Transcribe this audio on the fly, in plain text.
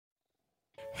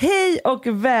Hej och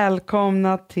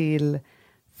välkomna till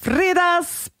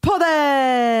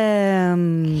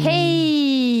Fredagspodden!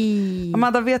 Hej!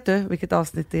 Amanda, vet du vilket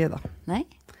avsnitt det är då? Nej.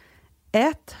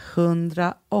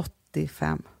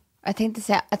 185. Jag tänkte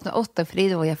säga 108 för det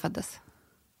är då jag föddes.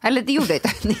 Eller det gjorde jag inte.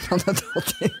 1980.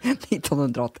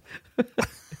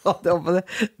 Ja,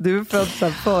 du är född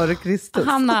sedan före Kristus.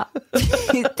 Hanna,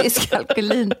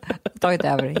 dyskalkylin har tagit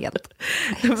över helt.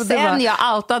 Sen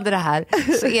jag outade det här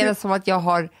så är det som att jag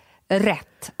har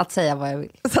rätt att säga vad jag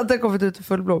vill. Så att det har kommit ut i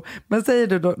full blom. Men säger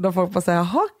du då folk bara säger,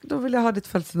 jaha, då vill jag ha ditt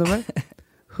födelsenummer.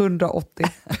 180.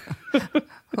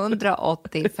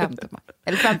 180, 15 maj.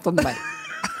 Eller 15 maj.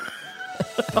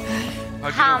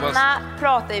 Hanna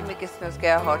pratar ju mycket snusk,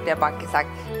 jag har hört det banken sagt.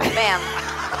 Men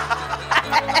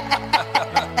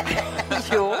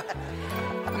jo.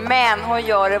 Men hon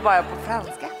gör det bara på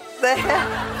franska.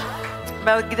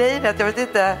 Men grejen är att jag vet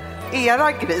inte,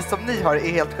 era grej som ni har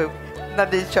är helt sjuk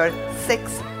när ni kör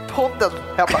sexpodden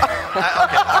hemma.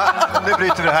 Nu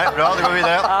bryter vi det här. Bra, det går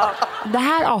vidare. Det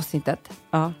här avsnittet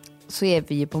så är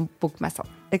vi ju på bokmässan.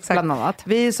 Exakt. Bland annat.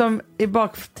 Vi är som i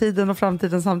baktiden och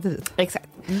framtiden samtidigt. Exakt.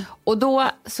 Och då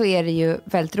så är det ju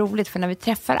väldigt roligt för när vi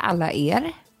träffar alla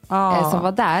er som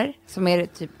var där, som är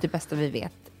typ det bästa vi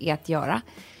vet är att göra.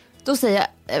 Då säger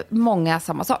många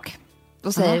samma sak.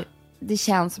 Då säger det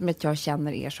känns som att jag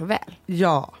känner er så väl.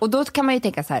 Ja. Och då kan man ju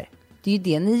tänka så här, det är ju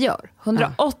det ni gör.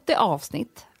 180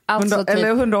 avsnitt. Alltså 100, eller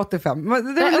 185. Det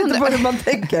är lite på hur man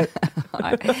tänker.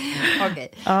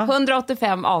 Okej.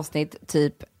 185 avsnitt,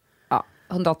 typ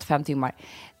 185 timmar.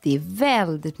 Det är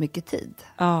väldigt mycket tid.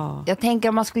 Jag tänker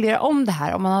om man skulle göra om det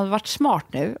här, om man hade varit smart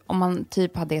nu, om man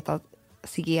typ hade hetat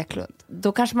Sigge Eklund,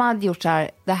 då kanske man hade gjort så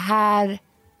här, det här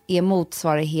är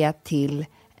motsvarighet till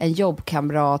en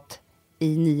jobbkamrat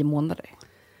i 9 månader.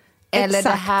 Eller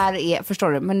Exakt. det här är,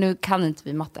 förstår du, men nu kan inte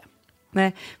vi matte.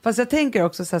 Nej, fast jag tänker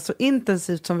också så här, så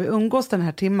intensivt som vi umgås den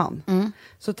här timman,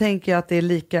 så tänker jag att det är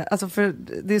lika, alltså för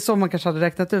det är så man kanske hade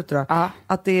räknat ut det då,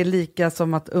 att det är lika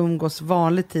som att umgås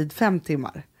vanlig tid 5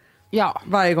 timmar. Ja.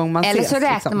 Varje gång man eller ses. så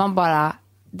räknar liksom. man bara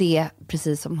det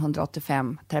precis som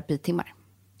 185 terapitimmar.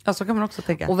 Ja, så kan man också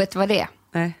tänka. Och vet du vad det är?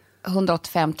 Nej.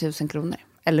 185 000 kronor.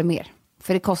 Eller mer.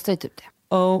 För det kostar ju typ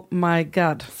det. Oh my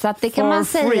god. Så att det kan man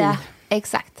säga.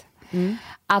 Exakt.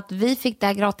 Att vi fick det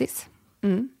här gratis.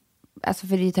 Alltså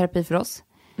för det är terapi för oss.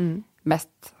 Mest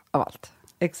av allt.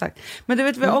 Exakt. Men du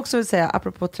vet vad jag också vill säga,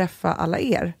 apropå att träffa alla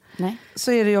er. Nej.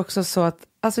 Så är det ju också så att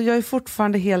alltså jag är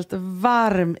fortfarande helt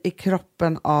varm i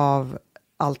kroppen av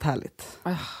allt härligt.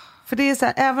 För det är så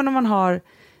här, även om man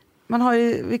har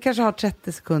ju, vi kanske har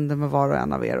 30 sekunder med var och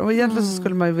en av er. Och egentligen så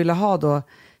skulle man ju vilja ha då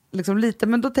liksom lite,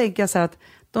 men då tänker jag så här att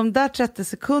de där 30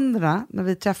 sekunderna när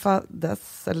vi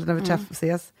träffades, eller när vi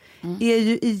ses, är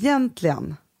ju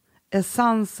egentligen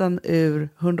essensen ur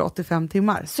 185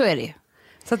 timmar. Så är det ju.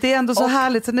 Så att det är ändå så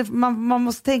härligt, så man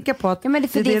måste tänka på att ja, men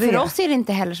för oss är det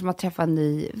inte heller som att träffa en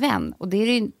ny vän. Och det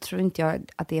är det, tror inte jag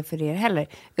att det är för er heller.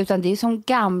 Utan det är som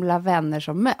gamla vänner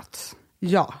som möts.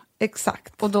 Ja,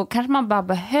 exakt. Och då kanske man bara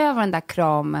behöver den där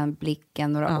kramen,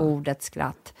 blicken, några ord, ett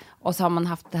skratt. Och så har man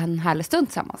haft en härlig stund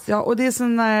tillsammans. Ja, och det är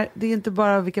sån där, det är inte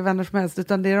bara vilka vänner som helst,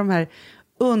 utan det är de här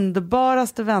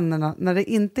underbaraste vännerna när det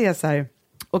inte är så här,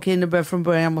 okej, nu börjar jag från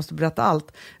början, jag måste berätta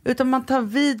allt. Utan man tar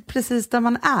vid precis där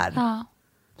man är. Ja,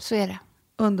 så är det.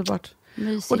 Underbart.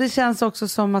 Mysigt. Och det känns också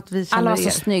som att vi känner alla var er.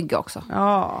 så snygga också.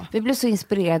 Ja. Vi blev så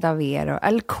inspirerade av er.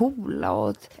 Eller coola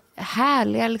och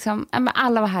härliga. Liksom. Men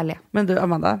alla var härliga. Men du,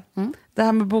 Amanda, det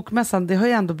här med bokmässan, det har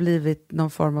ju ändå blivit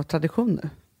någon form av tradition nu.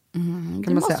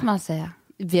 Det måste man säga.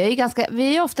 Vi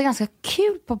är ju ofta ganska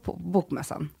kul på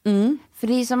bokmässan. För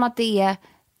det är som att det är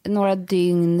några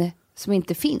dygn som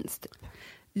inte finns. Typ.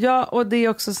 Ja, och det är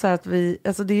också så här att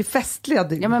alltså det är festliga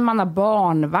dygn. Ja, men man har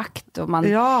barnvakt och man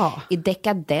är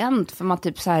dekadent för man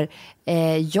typ så här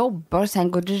jobbar och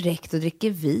sen går direkt och dricker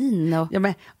vin. Och... Ja,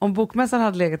 men om bokmässan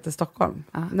hade legat i Stockholm,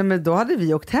 nej, men då hade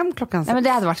vi åkt hem klockan 6. Nej, men det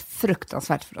hade varit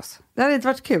fruktansvärt för oss. Det hade inte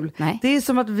varit kul. Nej. Det är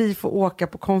som att vi får åka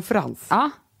på konferens. Ja,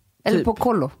 eller typ. på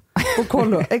kollo. På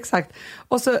kollo, exakt.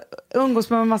 Och så umgås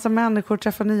man med en massa människor,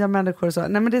 träffa nya människor och så.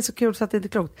 Nej, men det är så kul så att det är inte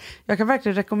klokt. Jag kan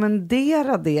verkligen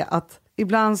rekommendera det, att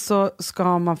ibland så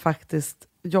ska man faktiskt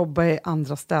jobba i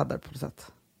andra städer på något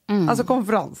sätt. Alltså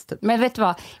konferens typ. Men vet du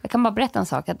vad, jag kan bara berätta en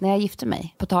sak. Att när jag gifte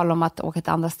mig, på tal om att åka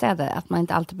till andra städer, att man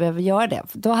inte alltid behöver göra det.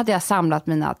 Då hade jag samlat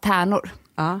mina tärnor.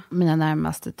 Mina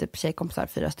närmaste typ tjejkompisar,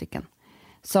 4 stycken.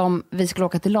 Som vi skulle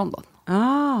åka till London.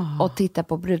 Och titta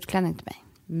på brudklänning till mig.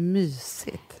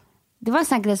 Mysigt. Det var en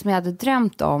sån grej som jag hade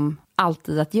drömt om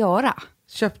alltid att göra.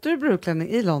 Köpte du brudklänning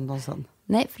i London sen?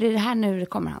 Nej, för det är det här nu det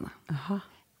kommer, Hanna.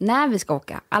 när vi ska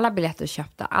åka, alla biljetter är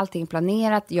köpta, allting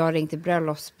planerat, jag ringde till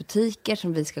bröllopsbutiker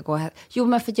som vi ska gå här. Jo,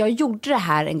 men för jag gjorde det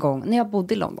här en gång när jag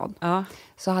bodde i London.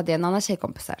 Så hade jag en annan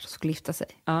tjejkompis här som skulle gifta sig.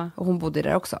 Och hon bodde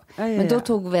där också. Men då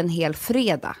tog vi en hel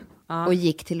fredag och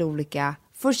gick till olika,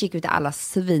 först gick vi till alla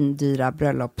svindyra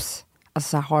bröllops, alltså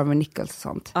så här Harvey Nichols och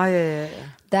sånt.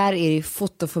 Där är det ju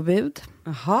fotoförbud.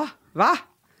 Jaha, va?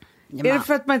 Ja, är det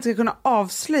för att man inte ska kunna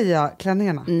avslöja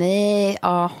klänningarna? Nej,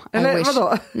 eller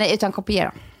vadå? Nej, utan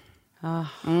kopiera.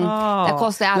 Det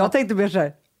kostar alla... Jag tänkte mer så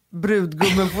här,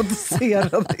 brudgummen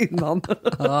fotoserad innan.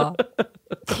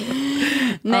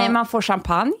 Nej, man får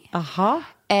champagne. Aha.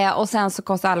 Och sen så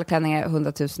kostar alla klänningar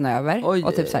 100 000 över. Oj,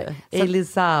 och typ så här.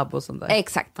 Elisab och sånt där.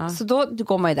 Exakt. Så då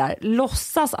går man ju där,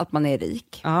 låtsas att man är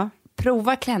rik.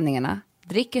 Provar klänningarna,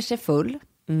 dricker sig full.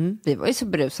 Vi var ju så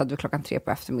berusade 3:00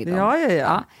 på eftermiddagen.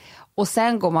 Ja. Och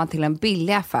sen går man till en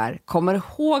billig affär, kommer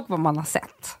ihåg vad man har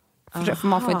sett. För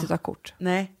man får inte ta kort.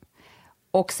 Nej.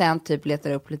 Och sen typ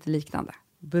letar upp lite liknande.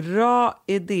 Bra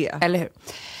idé. Eller hur?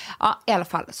 Ja, i alla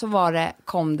fall så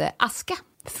kom det aska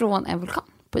från en vulkan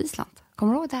på Island.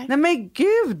 Kommer du ihåg det här? Nej men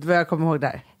gud vad jag kommer ihåg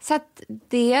där. Så att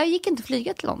det gick inte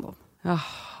flyga till London.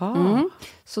 Jaha.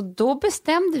 Så då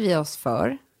bestämde vi oss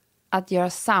för att göra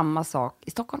samma sak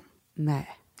i Stockholm. Nej.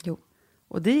 Jo.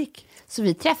 Och det gick? Så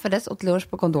vi träffades åt lunch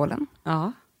på gondolen.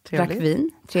 Ja, trevligt. Drack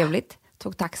vin, trevligt.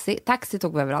 Tog taxi. Taxi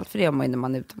tog vi överallt, för det gör man ju när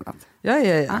man är utomlands.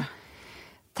 Ja.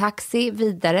 Taxi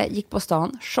vidare, gick på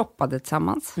stan, shoppade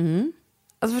tillsammans.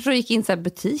 Alltså förstår, gick in i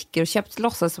butiker och köpte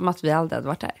låtsas som att vi aldrig hade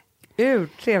varit där.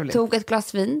 Trevligt. Tog ett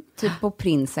glas vin, typ på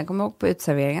Prinsen, kom jag ihåg, på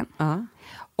utserveringen.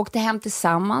 Åkte hem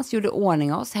tillsammans, gjorde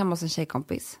ordning oss hemma hos en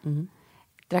tjejkompis.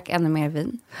 Drack ännu mer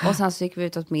vin. Och sen så gick vi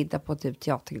ut åt middag på typ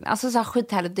teater. Alltså så här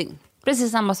skithärligt dygn.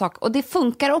 Precis samma sak. Och det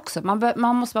funkar också.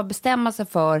 Man måste bara bestämma sig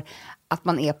för att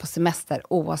man är på semester,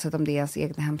 oavsett om det är ens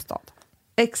egen hemstad.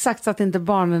 Exakt, så att inte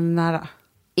barnen är nära.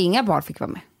 Inga barn fick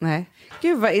vara med. Nej.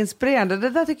 Gud vad inspirerande. Det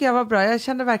där tycker jag var bra. Jag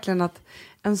kände verkligen att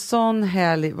en sån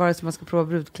helg, vare sig man ska prova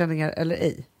brudklänningar eller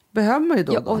ej, behöver man ju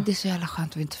då. Ja, och det är så jävla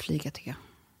skönt att inte flyga, tycker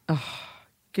jag.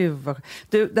 Gud vad...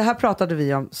 Du, det här pratade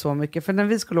vi om så mycket. För när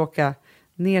vi skulle åka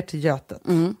ner till Götet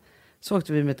så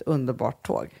åkte vi med ett underbart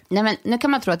tåg. Nej, men nu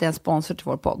kan man tro att det är en sponsor till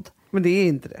vår podd. Men det är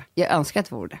inte det. Jag önskar att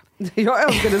det vore det. Jag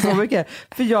önskar det så mycket.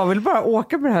 För jag vill bara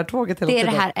åka med det här tåget hela tiden.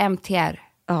 Det är det här MTR.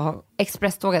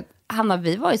 Expresståget. Hanna,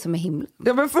 vi var ju som i himlen.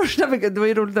 Ja, men första veckan, det var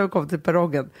ju roligt när vi kom till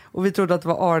perrongen och vi trodde att det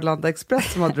var Arlanda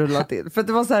Express som hade rullat in. För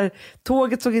det var så här,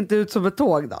 tåget såg inte ut som ett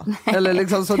tåg då. Eller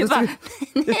liksom så. Nej,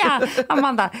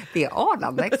 Amanda, det är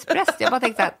Arlanda Express. Jag bara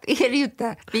tänkte att är det ju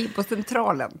inte, vi är på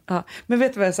centralen. Ja, men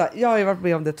vet du vad jag sa? Jag har ju varit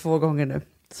med om det 2 gånger nu,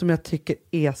 som jag tycker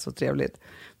är så trevligt.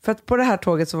 För att på det här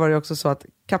tåget så var det också så att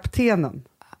kaptenen,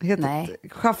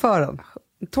 chauffören,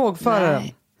 tågföraren.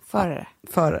 Nej,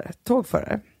 förare.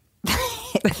 Tågförare.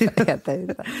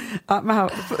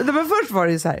 Men först var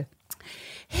det ju så här: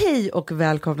 hej och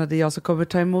välkomna, det är jag som kommer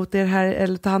ta emot er här,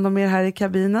 eller ta hand om er här i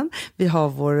kabinen. Vi har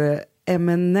vår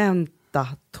eminenta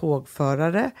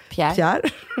tågförare Pierre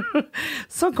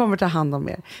som kommer ta hand om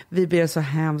er. Vi ber så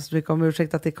hemskt mycket om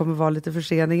ursäkt att det kommer vara lite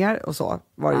förseningar och så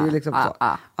var det ju liksom så.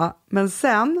 Men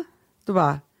sen då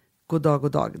bara, god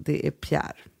dag, det är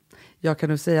Pierre. Jag kan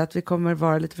nu säga att vi kommer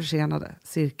vara lite försenade,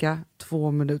 cirka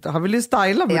 2 minuter. Han vill ju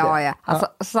styla med det. Ja. Alltså,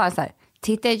 så här,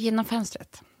 titta genom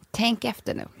fönstret. Tänk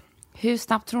efter nu. Hur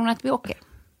snabbt tror ni att vi åker?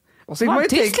 Och så var det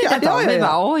tyst lite ett tag. Vi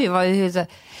bara, oj, vad är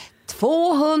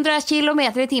 200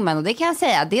 kilometer i timmen. Och det kan jag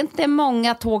säga, det är inte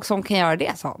många tåg som kan göra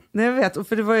det, så. Nej, jag vet.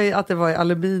 För det var ju att det var i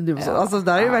aluminium. Så. Alltså,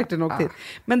 där är ju verkligen åkt in.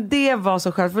 Men det var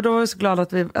så skönt, för då var vi så glada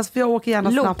att vi... Alltså, för jag åker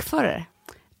gärna snabbt. Lokförare.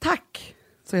 Tack,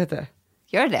 så heter det.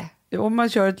 Gör det? Om man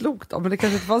kör ett lok då, men det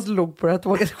kanske inte fanns lok på det här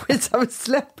tåget, skitsamma, vi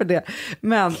släpper det.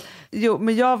 Men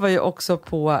jag var ju också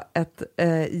på ett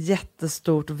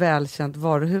jättestort välkänt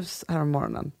varuhus här om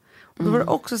morgonen. Och då var det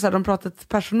också så här, de pratade till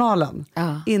personalen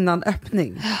innan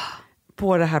öppning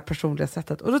på det här personliga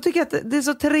sättet. Och då tycker jag att det är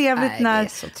så trevligt när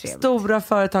stora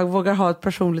företag vågar ha ett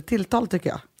personligt tilltal, tycker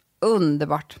jag.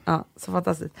 Underbart. Ja, så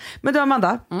fantastiskt. Men du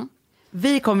Amanda,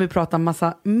 vi kommer ju prata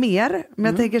massa mer, men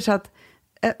jag tänker så att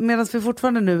medan vi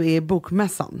fortfarande nu är i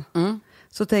bokmässan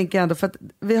så tänker jag ändå, för att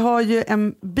vi har ju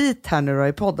en bit här nu då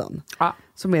i podden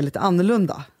som är lite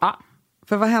annorlunda.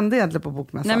 För vad hände egentligen på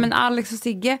bokmässan? Nej, men Alex och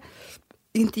Sigge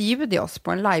intervjuade oss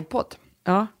på en livepodd.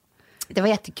 Det var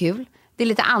jättekul. Det är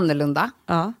lite annorlunda.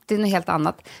 Det är något helt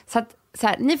annat. Så att så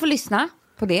här, ni får lyssna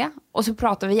på det och så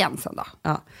pratar vi igen sen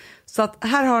då. Så att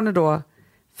här har ni då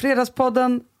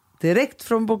Fredagspodden direkt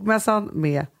från bokmässan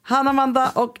med Hannah,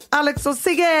 Amanda och Alex och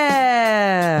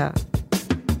Sigge.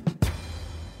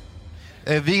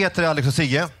 Vi heter Alex och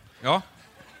Sigge. Ja.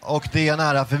 Och det är en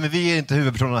ära, för vi är inte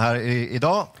huvudpersonerna här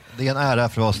idag. Det är en ära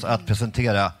för oss att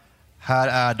presentera. Här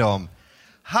är de.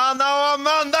 Hannah och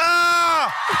Amanda!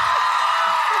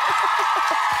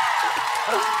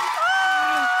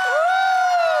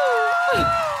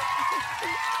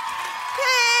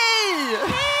 Hej!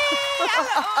 Hej,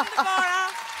 alla underbara!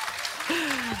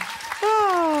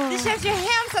 Det känns ju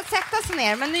hemskt att sätta sig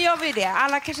ner, men nu gör vi det.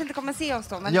 Alla kanske inte kommer se oss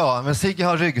då. Men... Ja, men Sigge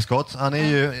har ryggskott. Han är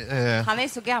ju... han är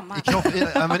så gammal.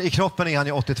 I kroppen är han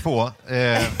ju 82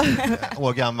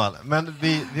 år gammal. Men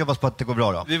vi hoppas på att det går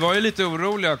bra då. Vi var ju lite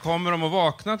oroliga. Kommer de att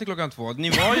vakna till 2:00? Ni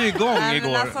var ju igång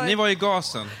igår. Alltså... Ni var i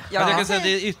gasen. Ja. Jag kan säga att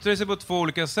det yttrar sig på 2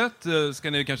 olika sätt, ska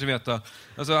ni kanske veta.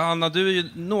 Alltså, Hanna, du är ju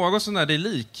något sån där dig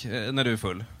lik när du är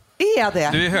full. Är det?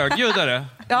 Du är högljuddare.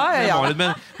 Ja.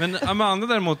 Men Amanda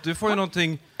däremot, du får ju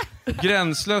någonting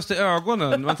gränslöst i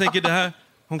ögonen. Man tänker det här,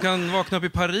 hon kan vakna upp i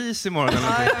Paris imorgon eller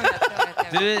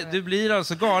någonting. Du blir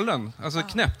alltså galen, alltså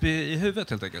knäpp i huvudet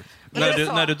helt enkelt.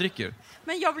 När du dricker.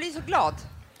 Men jag blir så glad.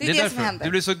 Det är det som händer.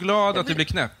 Du blir så glad att du blir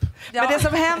knäpp. Ja. Men det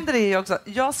som händer är ju också,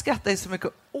 jag skrattar ju så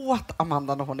mycket åt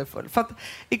Amanda när hon är full. För att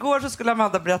igår så skulle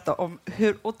Amanda berätta om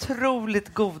hur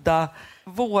otroligt goda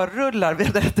vårrullar vi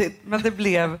hade ätit, men det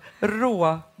blev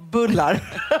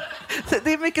råbullar.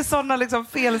 Det är mycket sådana liksom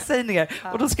felsägningar,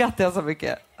 och då skrattar jag så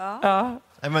mycket. Ja.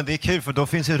 Nej, men det är kul, för då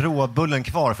finns ju råbullen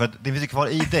kvar, för det finns ju kvar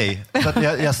i dig. Så att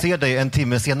jag ser dig en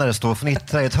timme senare stå och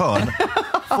fnittra i ett hörn.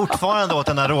 Fortfarande åt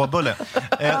den här råbullen.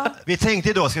 Vi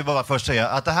tänkte då, ska vi bara först säga,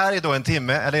 att det här är då en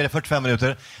timme, eller är det 45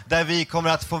 minuter, där vi kommer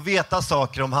att få veta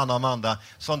saker om Hannah och Amanda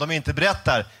som de inte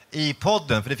berättar i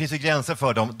podden, för det finns ju gränser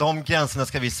för dem. De gränserna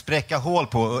ska vi spräcka hål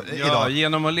på idag. Ja,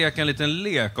 genom att leka en liten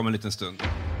lek om en liten stund.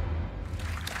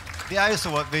 Det är ju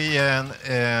så,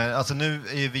 alltså nu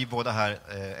är vi båda här,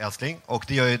 älskling, och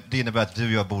det innebär att du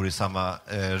och jag bor i samma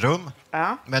rum.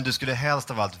 Ja. Men du skulle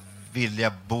helst av allt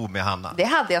vilja bo med Hannah. Det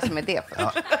hade jag som idé.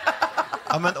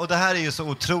 Ja, men, och det här är ju så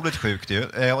otroligt sjukt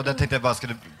ju. Och det tänkte jag bara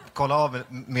skulle kolla av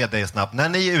med dig snabbt. När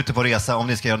ni är ute på resa, om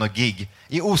ni ska göra något gig.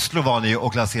 I Oslo var ni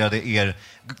och lanserade er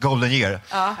Golden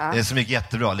Year. Som gick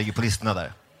jättebra, ligger på listorna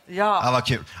där. Ja. Ja, vad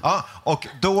kul. Ja, och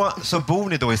då så bor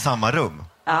ni då i samma rum.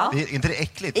 Ja. Det är inte det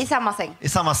äckligt? I samma säng. I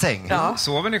samma säng? Ja.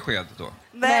 Sover ni sked då?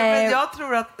 Nej, men jag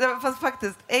tror att, fast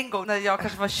faktiskt en gång när jag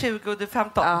kanske var 20 och du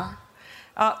 15.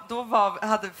 Ja, då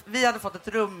vi hade fått ett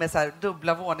rum med så här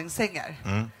dubbla våningssängar.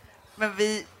 Men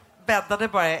vi bäddade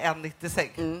bara i en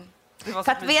 90-säng.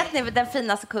 För att vet ni den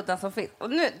finaste kudden som finns? Och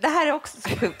nu, det här är också så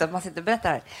sjukt att man sitter och berättar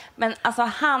här. Men alltså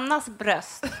Hannas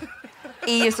bröst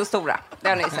är ju så stora. Det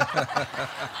har ni sett.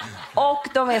 Och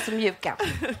de är så mjuka.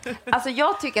 Alltså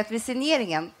jag tycker att vid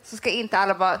signeringen så ska inte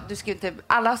alla bara,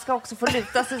 alla ska också få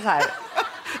luta sig så här.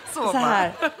 Så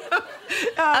här.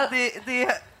 Ja,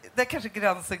 det kanske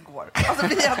gränsen går. Alltså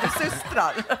vi är ändå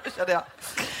systrar, kände jag.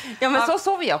 Ja, men så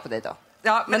sover jag på dig då.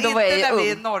 Ja, men då inte var jag när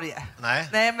vi är i Norge.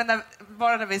 Nej, men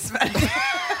bara när vi är i Sverige.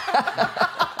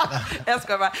 Jag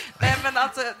ska bara. Nej, men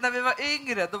alltså när vi var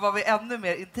yngre då var vi ännu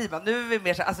mer intima. Nu är vi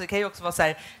mer så, alltså det kan ju också vara så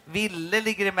här, Ville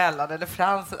ligger emellan eller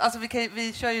Frans. Alltså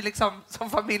vi kör ju liksom som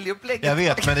familjeupplägg. Jag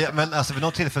vet, men alltså vid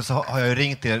något tillfälle så har jag ju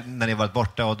ringt er när ni varit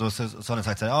borta, och då så har ni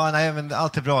sagt så här: nej, men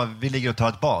allt är bra, vi ligger och tar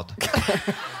ett bad.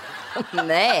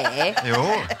 Nej.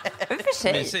 Jo. För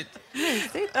sig. Mysigt.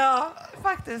 Ja,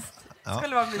 faktiskt. Ja.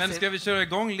 Skulle vara mysigt. Men ska vi köra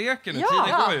igång leken nu? Ja.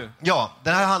 Tiden går ju. Ja,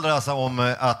 det här handlar alltså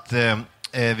om att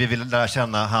vi vill lära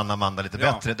känna Hannah och Amanda lite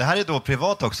bättre. Det här är då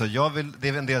privat också. Det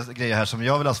är en del grejer här som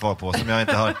jag vill ha svar på, som jag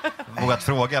inte har vågat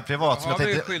fråga privat. Har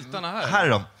vi skyltarna här? Här är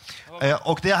de.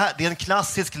 Och det är en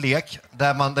klassisk lek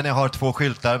där ni har 2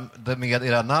 skyltar med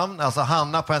era namn. Alltså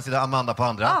Hannah på en sida, Amanda på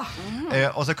andra.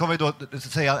 Och så kommer vi då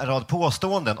säga en rad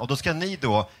påståenden. Och då ska ni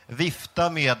då vifta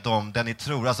med dem där ni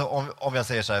tror. Alltså om jag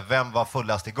säger så här: vem var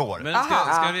fullast igår? Men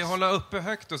ska vi hålla uppe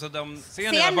högt då, så att de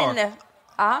ser ni bak? Nu?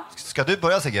 Ja. Ska du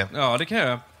börja, Sigge? Ja, det kan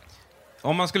jag.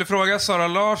 Om man skulle fråga Sara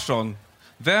Larsson,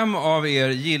 vem av er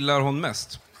gillar hon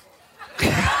mest?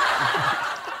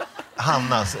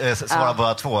 Hanna svarar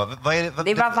bara 2. Det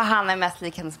är bara för Hanna är mest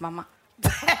lik hennes mamma.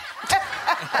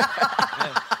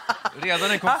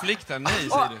 Redan en konflikt här, nej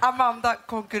säger du. Amanda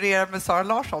konkurrerar med Sara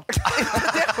Larsson.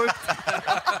 Det är sjukt.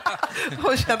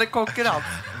 Hon känner konkurrens.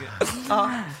 Ja.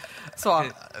 Så.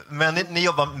 Men ni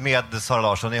jobbar med Sara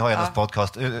Larsson, ni har hennes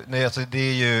podcast. Alltså,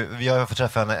 vi har fått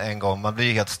träffa henne en gång, man blir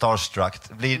ju helt starstruck.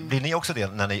 Blir ni också det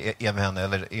när ni är med henne,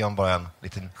 eller är hon bara en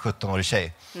liten 17-årig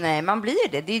tjej? Nej, man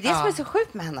blir det. Det är ju det som är så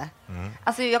sjukt med henne.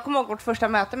 Alltså, jag kommer ihåg vårt första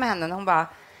möte med henne. Hon bara,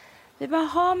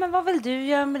 men vad vill du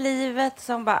göra med livet?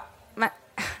 Så hon bara, men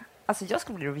alltså jag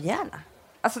skulle bli Rihanna.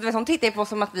 Alltså du vet, hon tittar på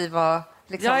som att vi var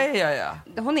liksom... Ja.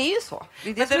 Hon är ju så.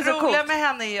 Det roliga med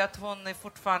henne är ju att hon är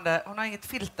fortfarande, hon har inget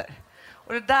filter.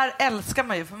 Och det där älskar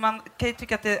man ju, för man kan ju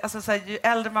tycka att det, alltså, så här, ju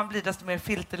äldre man blir desto mer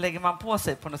filter lägger man på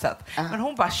sig på något sätt. Men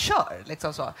hon bara kör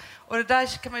liksom så. Och det där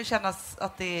kan man ju känna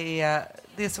att det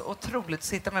är så otroligt att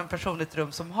sitta med en person i ett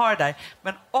rum som har det där,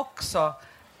 men också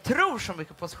tror så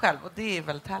mycket på sig själv, och det är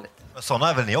väldigt härligt. Sådana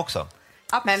är väl ni också?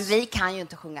 Men vi kan ju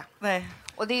inte sjunga. Nej.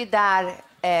 Och det är ju där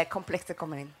komplexet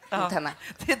kommer in mot henne.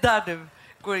 Det är där du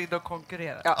går in och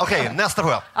konkurrerar. Ja. Okej, nästa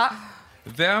fråga.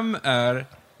 Vem är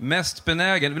mest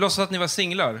benägen, vi låtsas att ni var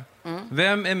singlar.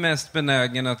 Vem är mest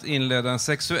benägen att inleda en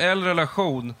sexuell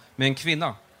relation med en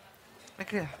kvinna?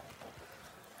 Okay.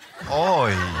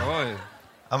 Oj. Oj.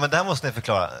 Ja, men det här måste ni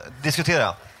förklara.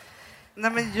 Diskutera.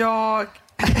 Nej, men jag...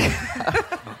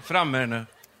 Fram med det nu.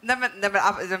 Nej,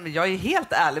 men jag är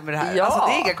helt ärlig med det här. Ja. Alltså,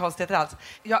 det är inga konstigheter alls.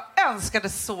 Jag önskade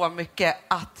så mycket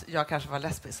att jag kanske var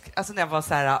lesbisk. Alltså när jag var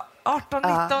så här 18,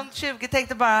 19, 20,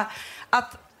 tänkte bara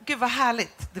att gud vad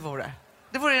härligt det vore.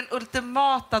 Det vore den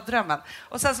ultimata drömmen.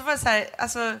 Och sen så var det så här,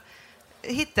 alltså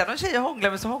hittade jag någon tjej och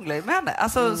hånglade med, så hånglade jag med henne.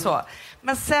 Alltså så.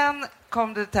 Men sen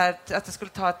kom det här att jag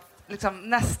skulle ta ett, liksom,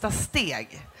 nästa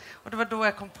steg. Och det var då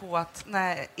jag kom på att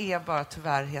nej, är bara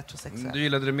tyvärr heterosexuell. Du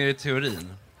gillade det mer i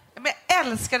teorin. Men jag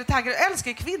älskade tankar, jag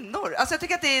älskar kvinnor. Alltså jag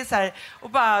tycker att det är så här, och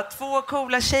bara två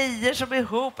coola tjejer som är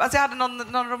ihop. Alltså jag hade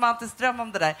någon romantisk dröm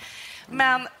om det där.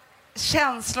 Men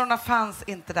känslorna fanns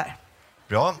inte där.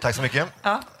 Bra, tack så mycket.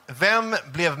 Ja. Vem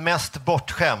blev mest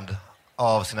bortskämd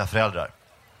av sina föräldrar?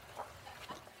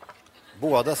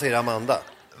 Båda säger Amanda.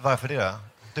 Varför det då?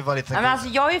 Det var lite... Men alltså,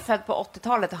 jag är ju född på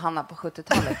 80-talet och Hanna på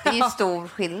 70-talet. Det är ju stor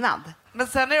skillnad. Men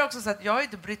sen är det också så att jag har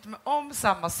inte brytt mig om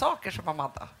samma saker som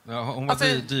Amanda. Ja, hon var Alltså,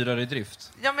 dyrare i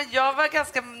drift. Ja, men jag var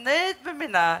ganska nöjd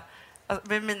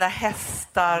med mina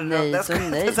hästar. Nej, så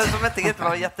nöjd. Som jag tyckte det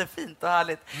var jättefint och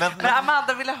härligt. Men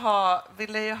Amanda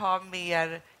ville ju ha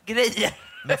mer grejer.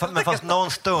 Men fanns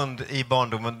någon stund i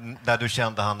barndomen där du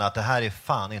kände, Hanna, att det här är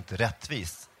fan inte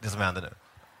rättvist, det som händer nu?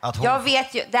 Att hon... Jag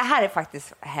vet ju, det här är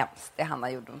faktiskt hemskt, det Hanna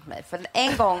gjorde mot mig. För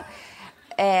en gång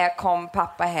kom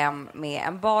pappa hem med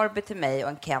en Barbie till mig och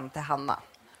en Ken till Hanna.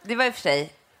 Det var i och för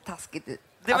sig taskigt.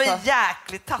 Det var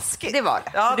jäkligt taskigt. Det var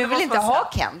det. Ja, du det vill inte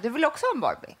ha Ken, du vill också ha en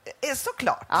Barbie.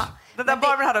 Såklart. Ja. Den där Men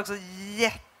Barbie hade också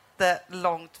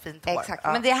jättelångt fint hår. Exakt,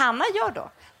 Ja. men det Hanna gör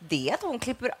då, det är att hon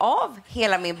klipper av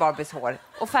hela min Barbies hår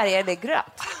och färgar det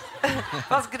grönt.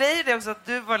 Fast grejen är också att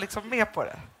du var liksom med på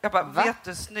det. Jag bara, vet du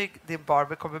hur snygg din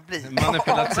Barbie kommer bli?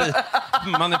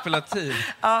 Manipulativ.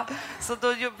 Ja, så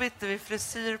då bytte vi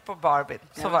frisyr på Barbie.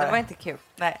 Så var det var inte kul.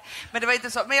 Nej, men det var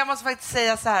inte så. Men jag måste faktiskt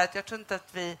säga så här att jag tror inte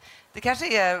att det kanske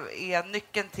är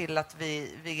nyckeln till att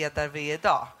vi är där vi är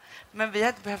idag. Men vi har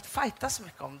inte behövt fighta så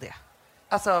mycket om det.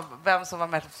 Alltså vem som var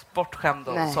mest bortskämd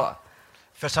och så.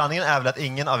 För sanningen är väl att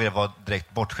ingen av er var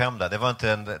direkt bortskämda. Det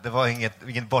var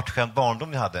ingen bortskämd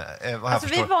barndom ni hade. Alltså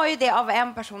vi var ju det av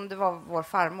en person, det var vår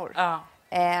farmor. Ja.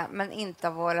 Men inte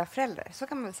av våra föräldrar, så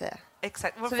kan man väl säga.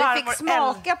 Exakt. Så vi fick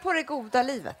smaka på det goda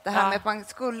livet. Det här med att man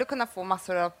skulle kunna få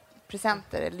massor av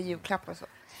presenter eller julklappar och så.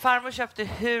 Farmor köpte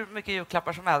hur mycket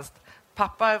julklappar som helst.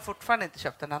 Pappa har fortfarande inte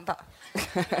köpt en enda.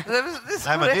 Nej,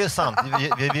 men det är sant.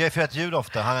 Vi har firat jul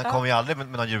ofta. Han kommer ju aldrig med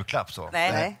någon julklapp. Så.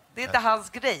 Nej, det är inte hans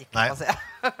grej, kan man säga.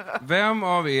 Vem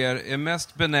av er är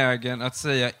mest benägen att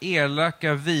säga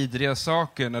elaka, vidriga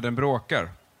saker när den bråkar?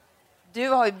 Du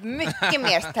har ju mycket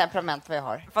mer temperament vad jag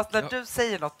har. Fast när du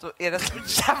säger något då är det så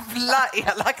jävla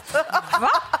elakt. Va?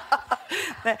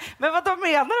 Nej, men vad de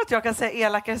menar att jag kan säga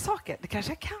elakare saker? Det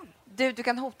kanske jag kan. Du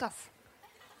kan hotas.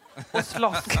 Och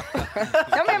slåss.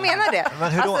 Ja, men jag menar det.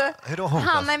 Men hur då hotas?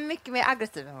 Hanna är mycket mer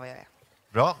aggressiv än vad jag är.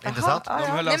 Bra, intressant. De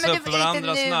höll alltså upp för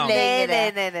varandras namn.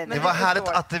 Nej. Det var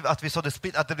härligt att vi sådde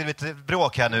att det blev lite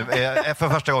bråk här nu för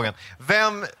första gången.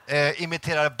 Vem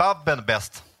imiterar Babben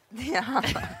bäst? Ja.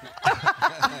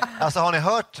 Alltså, har ni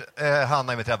hört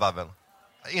Hanna imitera Babben?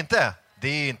 Inte? Det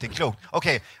är inte klokt.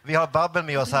 Okej, vi har Babben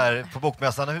med oss här på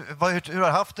Bokmässan. Hur har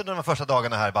du haft det de första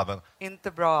dagarna här, Babben?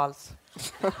 Inte bra alls.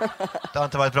 Det har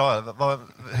inte varit bra.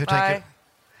 Hur tänker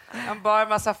du? Bara en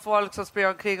massa folk som springer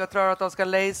omkring och tror att de ska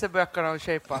laserböckerna och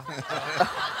köpa.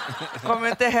 Det kommer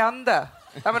inte hända.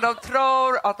 Ja, men de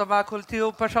tror att de har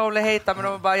kulturpersonligheter, men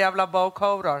de är bara jävla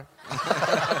bokhorar.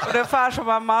 Och det är ungefär som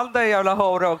Amanda är jävla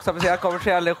hora också med sina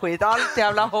kommersiella skit. Allt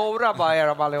jävla hora bara är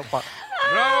de allihopa.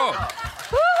 Bravo!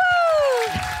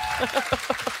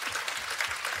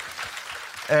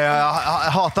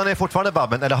 Hatar ni fortfarande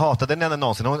Babben? Eller hatade ni henne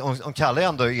någonsin? Hon kallar ju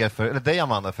ändå er för, eller dig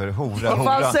Amanda, för hora. Vad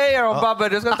fan säger de, Babben?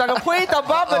 Du ska snacka skit om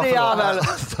Babben, i jävel!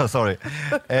 Sorry.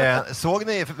 Såg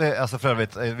ni, alltså för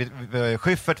övrigt,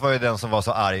 Schyffert var ju den som var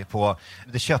så arg på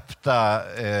det köpta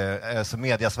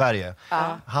Media Sverige.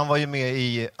 Han var ju med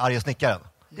i Arga snickaren.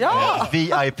 Ja!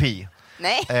 VIP.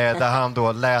 Nej. Där han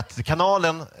då lät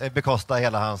kanalen bekosta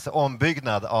hela hans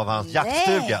ombyggnad av hans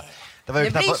jaktstuga. Det var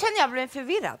ju Jag blev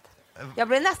förvirrad. Jag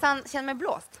blev känner mig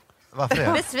blåst. Varför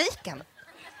det? Besviken.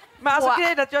 Men alltså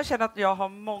grejen är att jag känner att jag har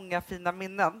många fina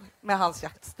minnen med hans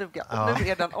jaktstuga. Och nu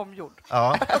är den omgjord.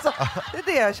 Ja. Alltså, det är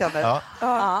det jag känner.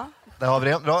 Ja. Där har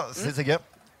vi det. Bra, Sigge.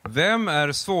 Vem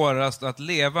är svårast att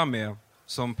leva med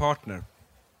som partner?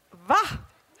 Va?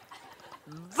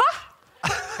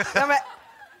 Ja, men,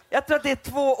 jag tror att det är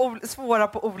två svåra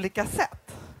på olika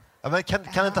sätt. Ja, men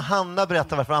kan inte Hanna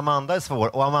berätta varför Amanda är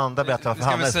svår och Amanda berätta varför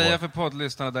Hanna är svår? Det ska vi säga för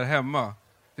poddlyssnarna där hemma.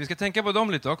 Vi ska tänka på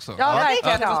dem lite också. Ja,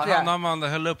 verkligen. Att Hanna och Amanda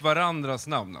höll upp varandras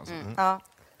namn. Alltså. Ja.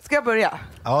 Ska jag börja?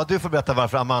 Ja, du får berätta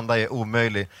varför Amanda är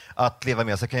omöjlig att leva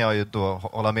med, så kan jag ju då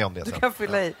hålla med om det sen. Du kan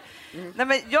fylla i. Nej,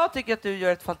 men jag tycker att du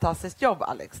gör ett fantastiskt jobb,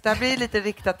 Alex. Det här blir lite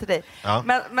riktat till dig. Ja.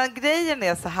 Men grejen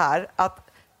är så här att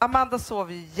Amanda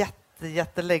sover ju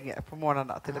jättelänge på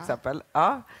morgnarna till exempel.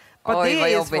 Ja. Och Oj, det vad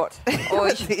är jobbigt.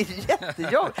 Oj. Det är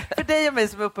jättejobbigt. För dig och mig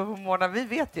som är uppe på morgonen, vi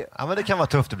vet ju. Ja, men det kan vara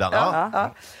tufft ibland.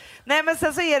 Ja. Nej, men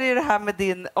sen så är det ju det här med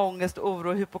din ångest, oro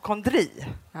och hypokondri.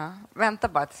 Ja, vänta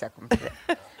bara tills jag kommer till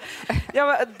det. Ja,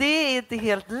 men det är inte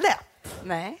helt lätt.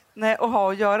 Nej. Nej, att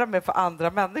ha att göra med för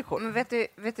andra människor. Men vet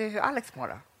du hur Alex mår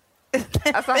då?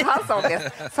 Alltså hans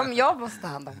ångest, som jag måste ta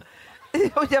hand om.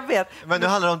 Jo, jag vet. Men nu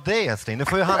handlar det om dig, älskling. Nu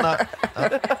får ju Hanna...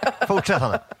 Fortsätt,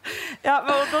 Hanna. Ja,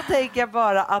 men då tänker jag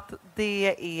bara att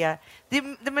det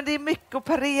är mycket att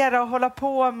parera och hålla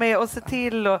på med och se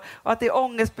till och att det är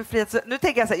ångestbefrielse. Nu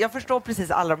tänker jag så här, jag förstår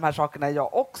precis alla de här sakerna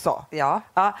jag också. Ja,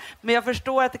 men jag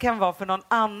förstår att det kan vara för någon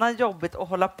annan jobbigt att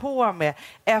hålla på med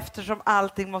eftersom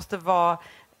allting måste vara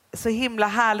så himla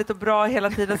härligt och bra hela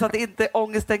tiden så att inte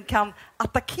ångesten kan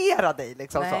attackera dig.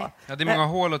 Liksom, så. Ja, det är många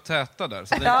hål att täta där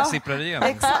så det sipprar igenom.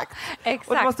 Exakt.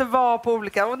 Och det måste vara på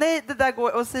olika... Och nej, det där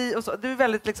går och si och så. Du är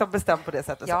väldigt liksom bestämd på det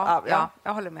sättet. Ja,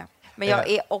 jag håller med. Men jag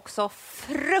är också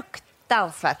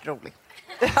fruktansvärt rolig.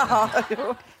 Ja,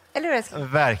 jo. Eller hur?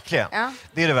 Verkligen. Ja.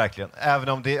 Det är det verkligen. Även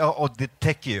om det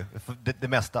täcker ju det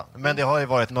mesta. Men det har ju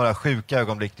varit några sjuka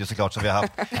ögonblick ju såklart som vi har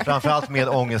haft. Framförallt med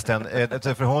ångesten.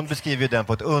 För hon beskriver ju den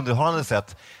på ett underhållande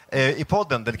sätt. I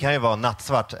podden, det kan ju vara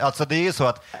nattsvart. Alltså det är ju så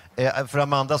att för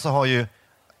Amanda så har ju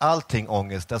allting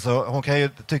ångest. Alltså hon kan ju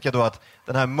tycka då att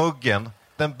den här muggen,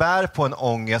 den bär på en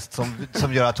ångest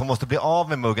som gör att hon måste bli av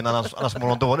med muggen, annars mår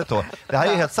hon dåligt då. Det här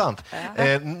är ju helt sant.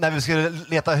 När vi skulle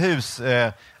leta hus,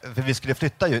 för vi skulle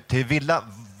flytta ju till villa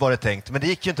var det tänkt, men det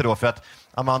gick ju inte då för att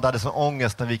Amanda hade sån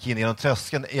ångest när vi gick in genom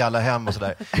tröskeln i alla hem och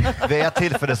sådär. Vid ett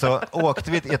tillfälle så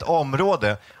åkte vi i ett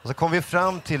område och så kom vi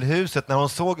fram till huset. När hon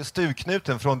såg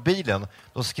stugknuten från bilen,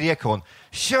 då skrek hon: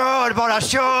 "Kör bara,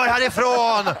 kör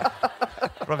härifrån!"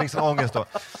 Hon fick sån ångest då.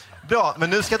 Bra, men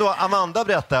nu ska då Amanda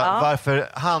berätta varför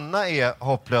Hanna är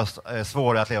hopplöst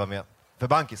svårare att leva med för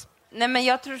bankis. Nej, men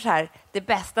jag tror så här, det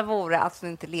bästa vore att hon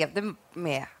inte levde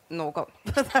med någon.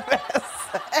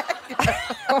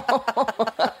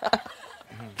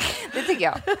 Det tycker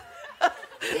jag.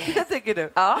 Det tycker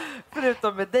du? Ja.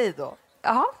 Förutom med dig då?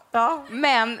 Ja.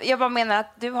 Men jag bara menar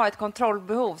att du har ett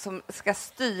kontrollbehov som ska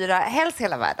styra helst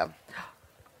hela världen.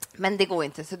 Men det går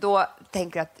inte, så då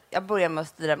tänker jag att jag börjar med att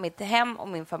styra mitt hem och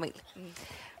min familj.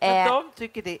 Men de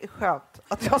tycker det är skönt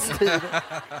att jag styr.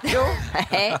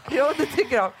 Jo, det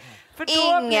tycker de. För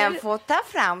ingen får ta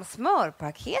fram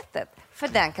smörpaketet, för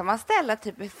den kan man ställa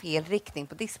typ i fel riktning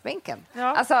på diskbänken.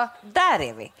 Ja. Alltså, där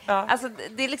är vi. Ja. Alltså,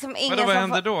 det är liksom ingen men vad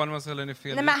händer då när man ställer den i fel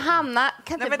riktning? Men Hanna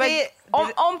kan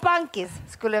om bankis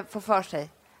skulle få för sig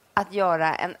att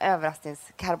göra en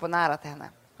överraskningscarbonara till henne.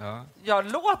 Ja. Jag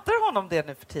låter honom det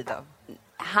nu för tiden.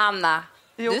 Hanna,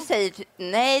 du säger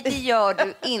nej, det gör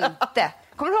du inte.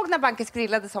 Kommer du ihåg när bankis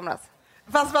grillade somras?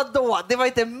 Fast vadå? Det var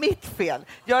inte mitt fel.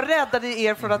 Jag räddade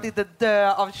er från att inte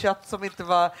dö av kött som inte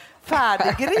var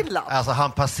färdiggrillat. Alltså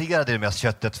han passerade det med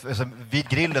köttet vid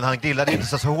grillen. Han grillade inte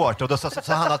så hårt och då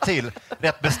sa han till.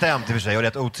 Rätt bestämt i och för sig och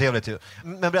rätt otrevligt.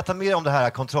 Men berätta mer om det här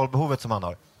kontrollbehovet som han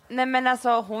har. Nej, men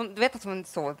alltså du vet att hon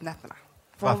inte sover på nätterna.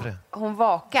 Varför det? Hon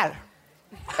vakar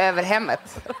över hemmet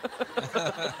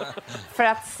för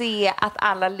att se att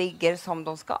alla ligger som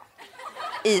de ska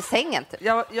i sängen typ.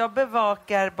 Jag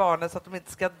bevakar barnen så att de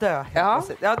inte ska dö. Ja,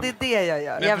 det är det jag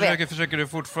gör. Men försöker du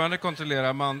fortfarande kontrollera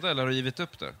Amanda eller har du givit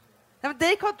upp det? Nej, men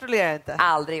det kontrollerar jag inte.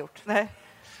 Aldrig gjort. Nej,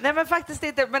 men faktiskt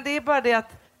inte. Men det är bara det att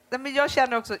men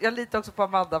jag litar också på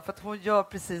Amanda för att hon gör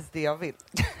precis det jag vill.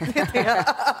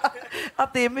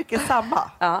 Att det är mycket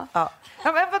samma. Ja,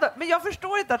 men jag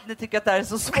förstår inte att ni tycker att det här är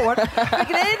så svårt. För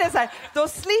grejen är så här, då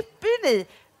slipper ni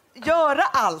göra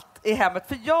allt i hemmet.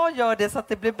 För jag gör det så att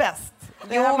det blir bäst.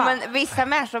 Jo, men vissa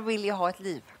människor vill ju ha ett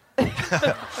liv.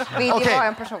 Vill ju vara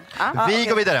en person. Vi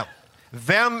går vidare.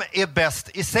 Vem är bäst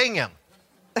i sängen?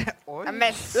 Oj.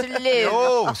 Men sluta!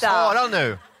 Jo, svara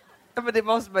nu. Ja, men det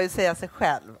måste man ju säga sig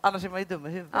själv. Annars är man ju dum i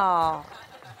huvudet. Ja.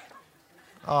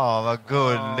 Ja, vad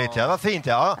gulligt. Ja, vad fint.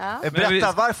 Ja.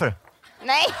 Berätta, varför?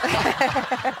 Nej!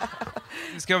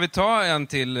 Ska vi ta en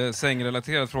till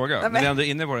sängrelaterad fråga? När vi ändå är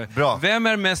inne på det. Bra. Vem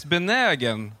är mest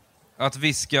benägen att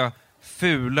viska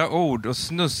fula ord och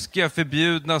snuskiga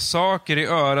förbjudna saker i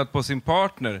örat på sin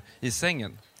partner i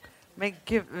sängen? Men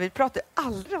gud, vi pratar ju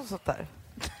aldrig om sånt där.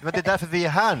 Men det är därför vi är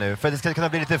här nu, för att det ska kunna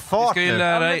bli lite fart nu. Vi ska ju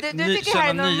lära du tycker det här är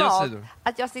känna nya normalt sidor.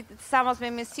 att jag sitter tillsammans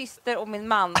med min syster och min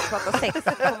man och pratar sex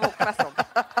på bokmässan.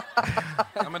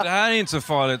 Ja, men det här är inte så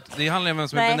farligt. Det handlar om vem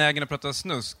som är benägen att prata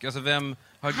snusk. Alltså vem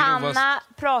har grovast... Hanna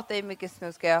pratar ju mycket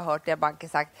snusk, jag har hört det banken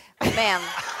sagt. Men...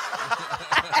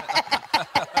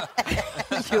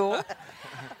 jo.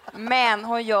 Men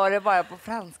hon gör det bara på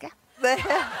franska.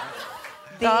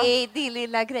 Det är din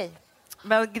lilla grej.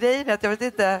 Men grejen är att jag vet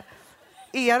inte,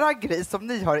 era grej som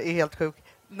ni har är helt sjuk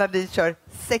när ni kör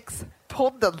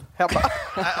sexpodden hemma.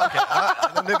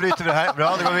 Okay. Nu bryter vi det här.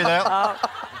 Bra, det går vidare. Ja.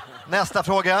 Nästa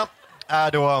fråga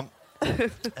är då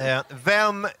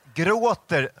vem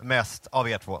gråter mest av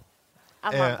er två?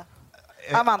 Amanda.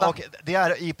 Amanda. Och det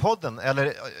är i podden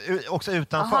eller också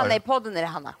utanför? Hanna, i podden är det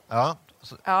Hanna. Ja,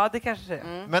 ja, det kanske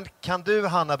är. Men kan du,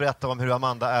 Hanna, berätta om hur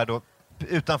Amanda är då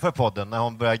utanför podden när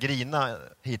hon börjar grina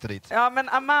hit och dit? Ja, men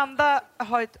Amanda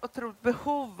har ett otroligt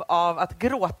behov av att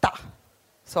gråta.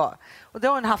 Så. Och det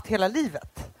har hon haft hela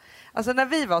livet. Alltså när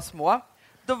vi var små,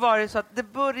 då var det så att det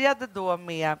började då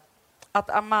med att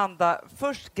Amanda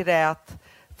först grät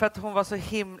för att hon var så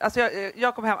himla... Alltså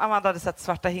jag kom hem, Amanda hade sett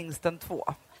Svarta hingsten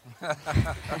 2.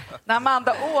 När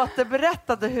Amanda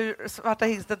återberättade hur Svarta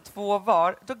hingsten 2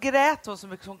 var, då grät hon så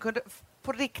mycket som hon kunde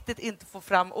på riktigt inte få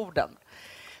fram orden.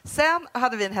 Sen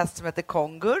hade vi en häst som hette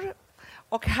Kongur.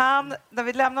 Och han, när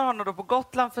vi lämnade honom då på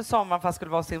Gotland för sommaren för att han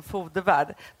skulle vara sin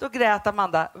fodervärd, då grät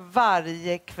Amanda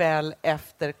varje kväll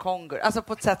efter Kongur. Alltså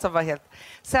på ett sätt som var helt...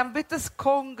 Sen byttes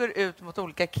Kongur ut mot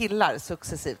olika killar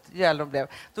successivt, ju äldre de blev.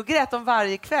 Då grät de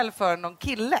varje kväll för någon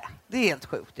kille. Det är helt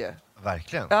sjukt ju.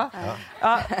 Verkligen.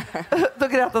 Ja. Då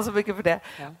grät de så mycket för det.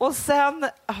 Ja. Och sen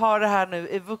har det här nu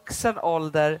i vuxen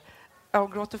ålder... Ja,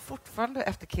 hon gråter fortfarande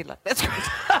efter killar.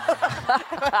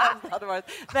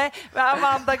 Nej, men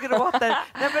Amanda gråter.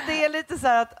 Nej, men det är lite så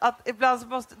här att ibland så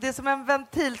måste, det är som en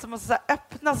ventil som måste så här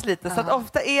öppnas lite. Så att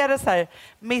ofta är det så här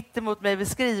mitt emot mig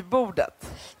vid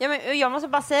skrivbordet. Ja, men jag måste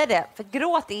bara säga det, för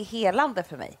gråt är helande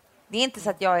för mig. Det är inte så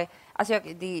att jag är... Alltså jag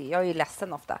är ju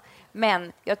ledsen ofta.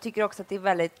 Men jag tycker också att det är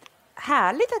väldigt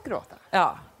härligt att gråta.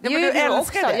 Ja, men du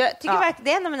älskar det. Jag tycker verkligen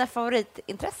det är en av mina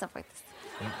favoritintressen faktiskt.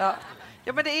 Ja.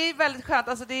 Ja, men det är ju väldigt skönt.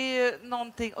 Alltså, det är ju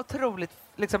någonting otroligt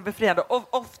liksom, befriande.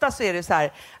 Och ofta så är det så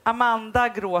här, Amanda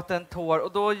gråter en tår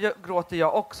och då gråter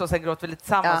jag också. Sen gråter vi lite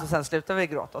tillsammans och sen slutar vi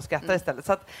gråta och skrattar istället.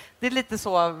 Så att det är lite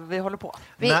så vi håller på.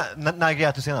 När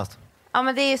grät du senast? Ja,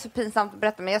 men det är så pinsamt att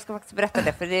berätta, men jag ska faktiskt berätta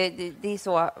det, för det är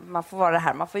så man får vara det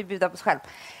här. Man får ju bjuda på sig själv.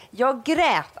 Jag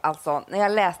grät alltså när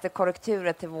jag läste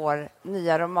korrekturet till vår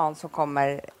nya roman som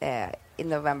kommer i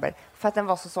november, för att den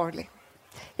var så sorglig.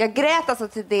 Jag grät alltså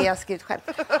till det jag skrivit själv.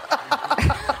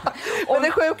 Och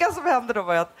det sjuka som hände då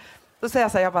var att då säger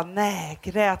jag så här, jag bara nej,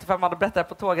 grät för man hade berättat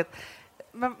på tåget.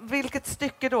 Men vilket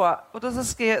stycke då? Och då så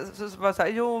skrev så var så här,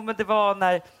 jo men det var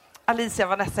när Alicia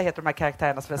Vanessa heter de här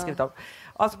karaktärerna som jag skrivit om.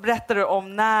 Och så berättade du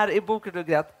om när i boken du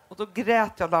grät. Och då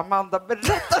grät jag när Amanda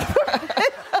berättade för mig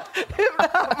hur det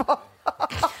här var.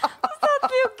 Så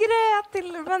att vi och grät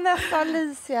till Vanessa och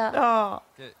Alicia. Ja.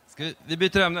 Okej, vi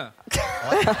byter ämne.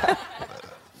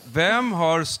 Vem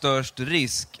har störst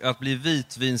risk att bli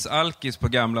vitvinsalkis på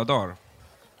gamla dagar?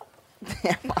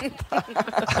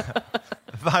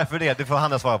 Varför det? Det får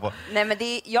Hanna svara på. Nej, men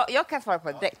jag kan svara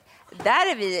på det direkt.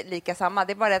 Där är vi lika samma.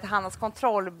 Det är bara att Hannas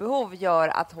kontrollbehov gör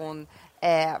att hon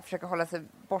försöker hålla sig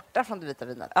borta från det vita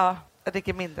vinet. Ja, jag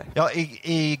dricker mindre. Ja,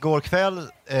 igår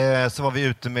kväll så var vi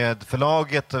ute med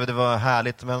förlaget och det var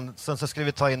härligt. Men sen så skulle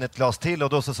vi ta in ett glas till och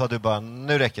då så sa du bara,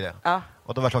 nu räcker det. Ja.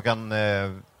 Och då var klockan,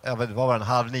 vad var den,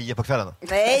 8:30 på kvällen?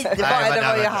 Nej, det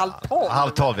var ju 11:30.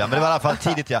 11:30, ja. Men det var i alla fall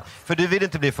tidigt, ja. För du vill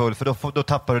inte bli full, för då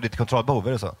tappar du ditt kontrollbehov,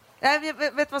 är det så?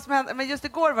 Jag vet vad som hände, men just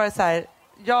igår var det så här,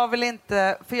 jag vill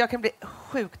inte, för jag kan bli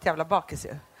sjukt jävla bakis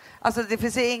ju. Alltså det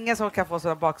finns ju ingen som kan få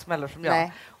sådana baksmällor som jag.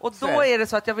 Nej, och då är det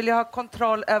så att jag vill ju ha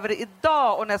kontroll över det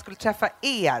idag och när jag skulle träffa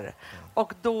er.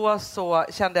 Och då så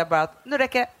kände jag bara att nu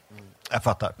räcker det. Jag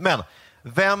fattar. Men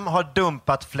vem har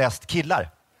dumpat flest killar?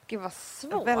 Gud vad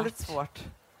svårt. Väldigt svårt.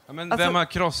 Ja, men vem har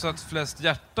krossat flest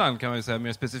hjärtan kan man ju säga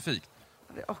mer specifikt?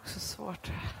 Det är också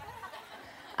svårt.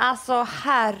 Alltså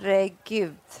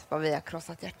herregud vad vi har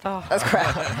krossat hjärtat. Jag skojar.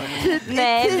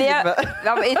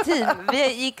 I team.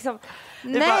 Vi gick som...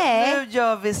 Nej. Nu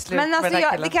gör vi slut men alltså med den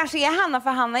här killen. det kanske är Hanna, för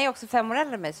Hanna är också 5 år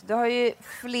äldre än mig. Så du har ju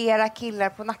flera killar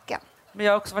på nacken. Men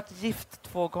jag har också varit gift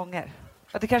 2 gånger.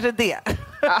 Ja, det kanske är det.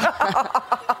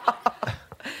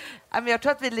 Men jag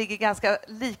tror att vi ligger ganska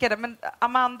lika där. Men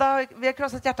Amanda, vi har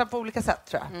krossat hjärtan på olika sätt,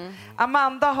 tror jag.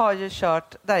 Amanda har ju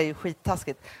kört, det är ju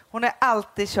skittaskigt. Hon har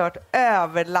alltid kört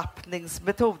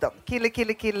överlappningsmetoden.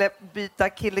 Kille, byta,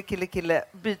 kille,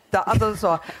 byta. Alltså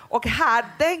så. Och här,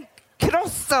 den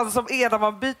krossen som är när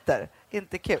man byter.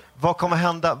 Inte kul. Vad kommer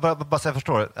hända, bara så jag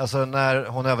förstår, alltså när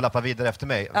hon överlappar vidare efter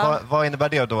mig. Vad innebär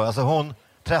det då? Alltså hon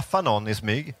träffar någon i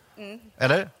smyg.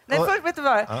 Eller? Nej, först vet du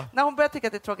vad? När hon börjar tycka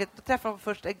att det är tråkigt, då träffar hon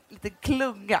först en liten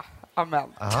klunga av män.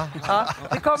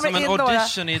 Det kommer som en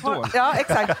audition i Idol. Ja,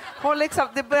 exakt. Hon liksom,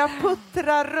 det börjar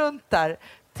puttra runt där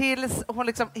tills hon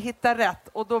liksom hittar rätt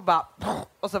och då bara,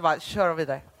 och så bara kör hon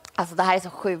vidare. Alltså det här är så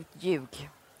sjukt ljug.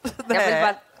 Jag vill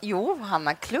bara,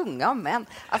 Hanna, klunga av män.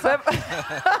 Alltså,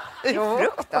 det är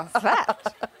fruktansvärt.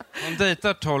 Hon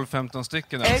dejtar 12-15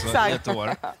 stycken alltså i ett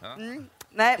år. Ja.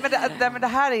 Nej, men det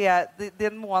här är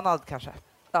en månad kanske.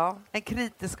 Ja. En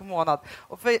kritisk månad.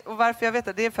 Och varför jag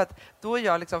vet det är för att då är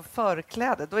jag liksom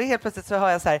förkläde. Då är helt plötsligt så hör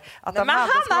jag så här att men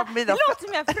Hanna, det låter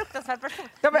som en fruktansvärd person.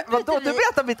 Ja, men vadå? Du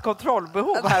berättar mitt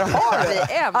kontrollbehov. Här har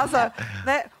du. Alltså,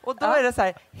 nej, och då är det så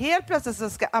här, helt plötsligt så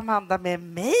ska Amanda med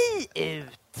mig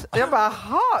ut. Och jag bara,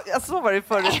 så var det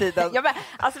förr i tiden. Ja, men,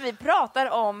 alltså vi pratar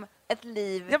om ett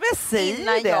liv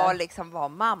innan jag liksom var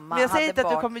mamma. Men jag säger inte att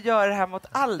du kommer göra det här mot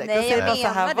Alex. Nej, jag säger så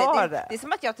här var det. Det är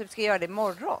som att jag typ ska göra det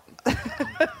imorgon.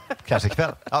 Kanske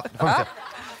ikväll. Ja, får vi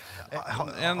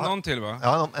se. Någon till, va?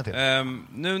 Ja, en till.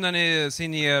 Nu när ni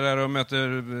signerar och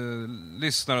möter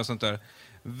lyssnare och sånt där.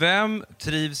 Vem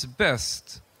trivs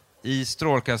bäst i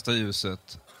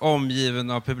strålkastarljuset,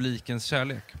 omgiven av publikens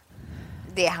kärlek?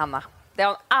 Det är Hanna. Det har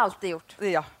hon alltid gjort. Det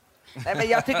är jag. Nej, men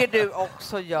jag tycker du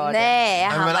också gör Nej,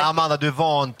 det. Men Amanda, du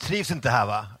vantrivs inte här,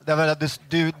 va? Det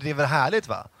är väl härligt,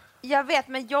 va? Jag vet,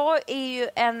 men jag är ju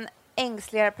en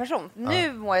ängsligare person.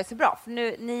 Nu mår jag så bra, för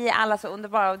nu, ni är alla så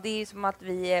underbara och det är ju som att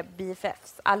vi är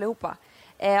BFFs allihopa.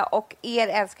 Och er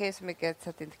älskar ju så mycket så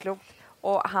att det inte är klokt.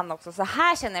 Och han också. Så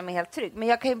här känner jag mig helt trygg. Men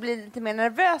jag kan ju bli lite mer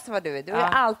nervös än vad du är. Du har ju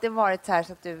alltid varit så här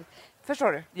så att du...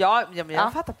 Förstår du? Ja, men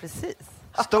jag fattar precis.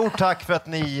 Stort tack för att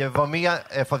ni var med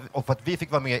och för att vi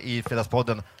fick vara med i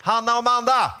Fredagspodden. Hanna och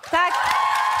Amanda! Tack!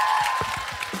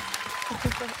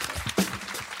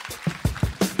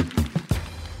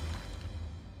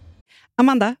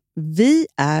 Amanda, vi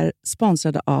är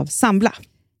sponsrade av Sambla.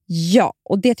 Ja,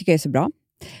 och det tycker jag är så bra.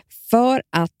 För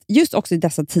att just också i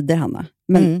dessa tider, Hanna,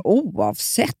 men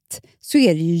oavsett så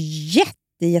är det ju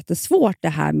jättesvårt det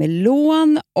här med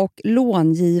lån och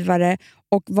långivare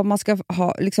och vad man ska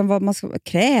ha, liksom vad man ska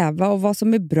kräva och vad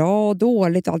som är bra och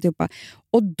dåligt och alltihopa.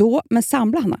 Och då, men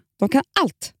Sambla, Hanna, de kan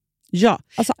allt. Ja,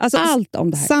 alltså allt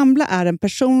om det här. Sambla är en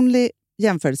personlig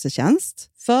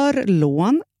jämförelsetjänst för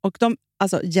lån och de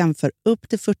jämför upp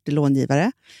till 40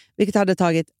 långivare, vilket hade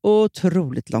tagit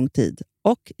otroligt lång tid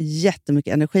och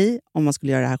jättemycket energi om man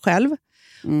skulle göra det här själv.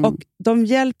 Och de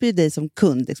hjälper ju dig som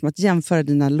kund liksom, att jämföra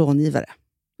dina långivare.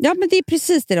 Ja, men det är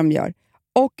precis det de gör.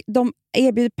 Och de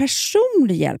erbjuder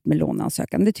personlig hjälp med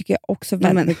låneansökan. Det tycker jag också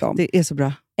väldigt mycket om. Det är så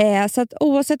bra. Så att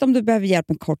oavsett om du behöver hjälp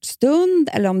en kort stund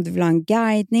eller om du vill ha en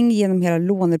guidning genom hela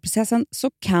låneprocessen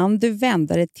så kan du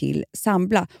vända dig till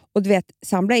Sambla. Och du vet,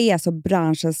 Sambla är alltså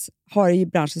branschens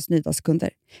nyaste kunder.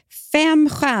 5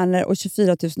 stjärnor och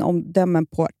 24 000 omdömen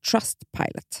på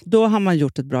Trustpilot. Då har man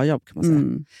gjort ett bra jobb, kan man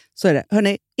säga. Så är det.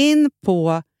 Hörrni, in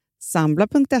på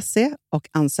sambla.se och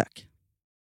ansök.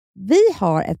 Vi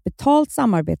har ett betalt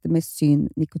samarbete med Syn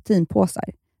nikotinpåsar.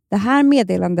 Det här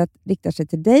meddelandet riktar sig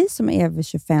till dig som är över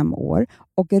 25 år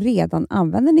och redan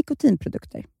använder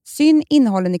nikotinprodukter. Syn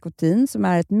innehåller nikotin som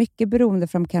är ett mycket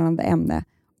beroendeframkallande ämne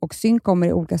och Syn kommer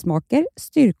i olika smaker,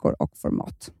 styrkor och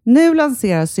format. Nu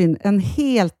lanserar Syn en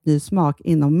helt ny smak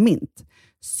inom mint.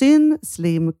 Syn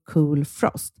Slim Cool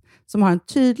Frost som har en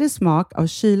tydlig smak av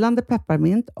kylande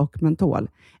pepparmint och mentol.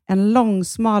 En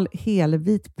långsmal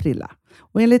helvit prilla.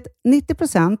 Och enligt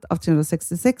 90% av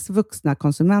 366 vuxna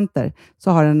konsumenter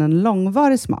så har den en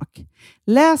långvarig smak.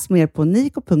 Läs mer på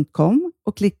niko.com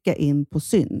och klicka in på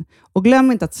Syn. Och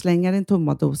glöm inte att slänga din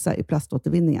tomma dosa i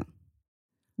plaståtervinningen.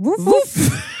 Woof, woof.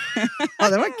 Ja,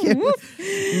 det var kul.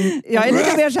 Jag är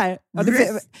lite mer så här.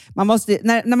 Man måste,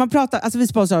 när man pratar, alltså vi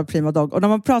sponsrar Prima Dog och när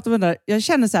man pratar med den där, jag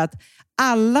känner så här att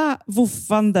alla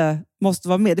woofande måste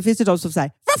vara med. Det finns ju de som säger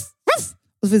woof, woof,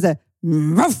 och så finns det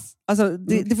woof. Alltså,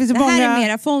 det finns ju många... här är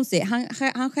mera Fonzie.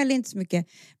 Han skäller inte så mycket,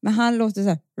 men han låter så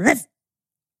här.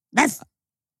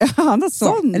 Han har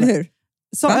sån. Eller hur?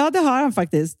 Så, ja, det har han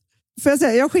faktiskt. Får jag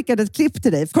säga, jag skickade ett klipp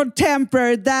till dig.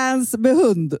 Contemporary dance med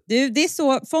hund. Det är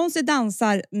så Fonzie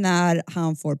dansar när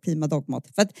han får prima dogmat.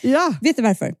 För att, vet du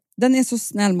varför? Den är så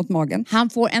snäll mot magen. Han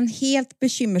får en helt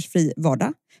bekymmersfri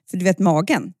vardag. För du vet,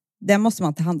 magen, den måste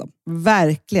man ta hand om.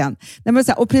 Verkligen. Nej, men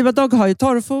så här, och Prima Dog har ju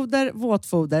torrfoder,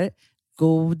 våtfoder,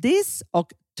 godis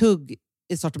och tugg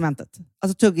i sortimentet.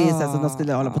 Alltså tugg i sig som de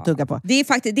skulle hålla på att tugga på. Det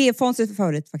är Fonzies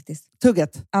favorit faktiskt.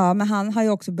 Tugget. Ja, men han har ju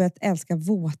också börjat älska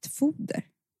våtfoder.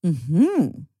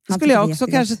 Mhm. Det skulle jag också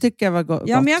kanske tycka var gott.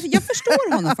 Ja, men jag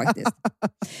förstår honom faktiskt.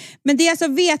 Men det är alltså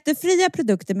vetefria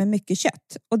produkter med mycket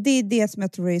kött. Och det är det som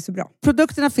jag tror är så bra.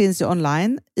 Produkterna finns ju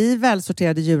online, i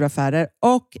välsorterade djuraffärer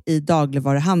och i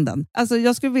dagligvaruhandeln. Alltså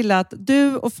jag skulle vilja att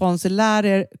du och Fonzie lär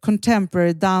er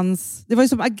contemporary dans. Det var ju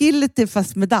som agility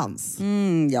fast med dans.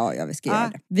 Ja, vi ska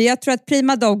göra det. Jag tror att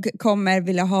Prima Dog kommer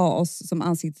vilja ha oss som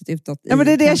ansiktet utåt. Ja, men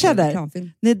det är det jag känner.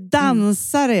 Ni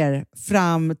dansar er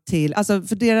fram till... Alltså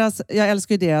för deras... Jag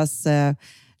älskar ju deras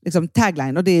liksom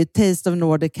tagline, och det är Taste of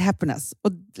Nordic Happiness.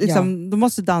 Och liksom, då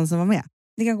måste dansen vara med.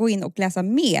 Ni kan gå in och läsa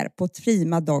mer på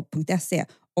primadog.se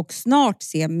och snart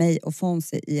se mig och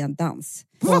Fonzie i en dans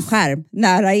på en skärm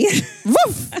nära er.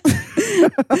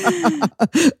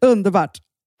 Underbart.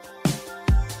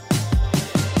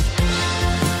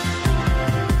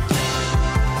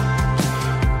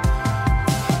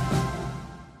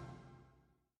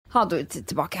 Ja, då är det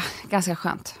tillbaka. Ganska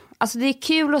skönt. Alltså det är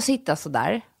kul att sitta så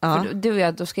där. Ja. För du och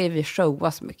jag, då ska vi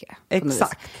showa så mycket.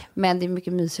 Exakt. Men det är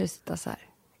mycket mysigare att sitta så här.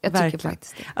 Jag tycker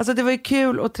faktiskt det. Alltså det var ju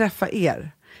kul att träffa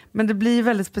er. Men det blir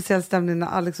väldigt speciell stämning när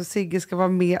Alex och Sigge ska vara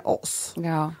med oss.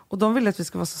 Ja. Och de vill att vi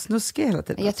ska vara så snuskiga hela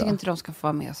tiden. Jag tycker inte de ska få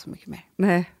vara med så mycket mer.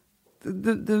 Nej,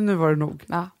 nu var det nog.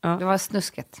 Ja, det var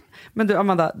snusket. Men du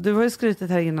Amanda, du har ju skrytit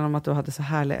här innan om att du hade så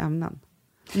härliga ämnen.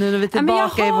 Nu när vi är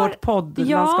tillbaka i vårt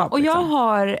poddlandskap. Ja, och jag liksom.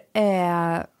 har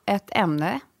ett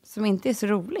ämne som inte är så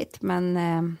roligt. Men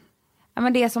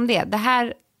det är som det. Det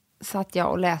här satt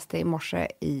jag och läste i morse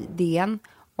i DN.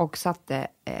 Och satte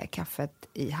kaffet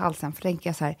i halsen. För tänker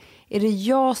jag så här, är det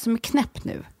jag som är knäpp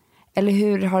nu? Eller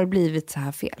hur har det blivit så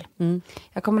här fel?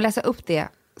 Jag kommer läsa upp det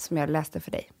som jag läste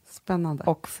för dig. Spännande.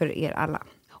 Och för er alla.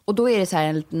 Och då är det så här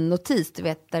en liten notis, du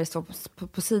vet, där det står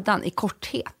på sidan i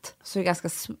korthet. Så det är ganska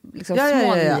liksom,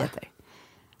 små nyheter.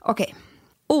 Okej.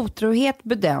 Otrohet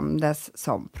bedömdes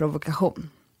som provokation.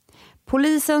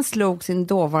 Polisen slog sin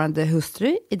dåvarande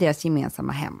hustru i deras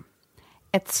gemensamma hem.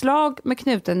 Ett slag med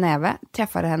knuten näve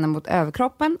träffade henne mot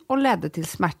överkroppen och ledde till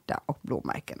smärta och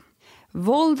blåmärken.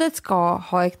 Våldet ska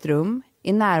ha ägt rum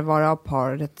i närvaro av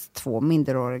parets 2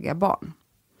 minderåriga barn.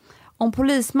 Om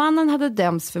polismannen hade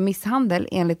dömts för misshandel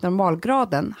enligt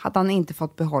normalgraden hade han inte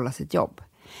fått behålla sitt jobb.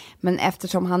 Men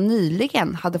eftersom han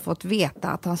nyligen hade fått veta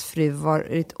att hans fru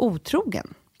varit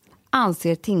otrogen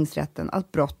anser tingsrätten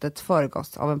att brottet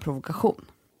föregåtts av en provokation.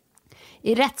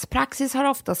 I rättspraxis har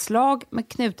ofta slag med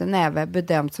knuten näve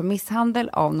bedömts som misshandel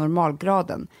av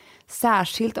normalgraden,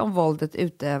 särskilt om våldet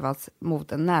utövats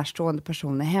mot en närstående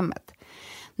person i hemmet.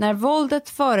 När våldet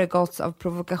föregåtts av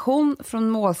provokation från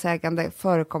målsägande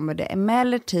förekommer det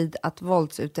emellertid att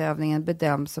våldsutövningen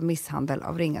bedöms som misshandel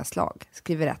av ringa slag,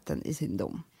 skriver rätten i sin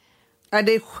dom. Det är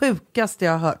det sjukaste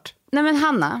jag har hört. Nej men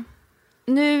Hanna,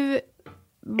 nu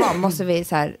måste vi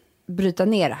så här bryta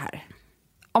ner det här.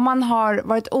 Om man har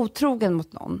varit otrogen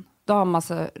mot någon, då har man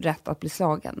så rätt att bli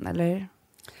slagen, eller?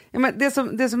 Ja, men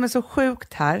det som är så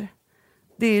sjukt här,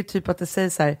 det är ju typ att det säger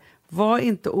så här, var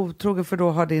inte otrogen för då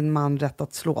har din man rätt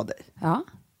att slå dig. Ja,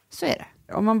 så är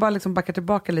det. Om man bara liksom backar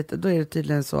tillbaka lite, då är det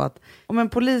tydligen så att om en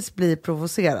polis blir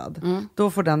provocerad,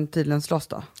 då får den tydligen slåss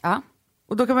då. Ja.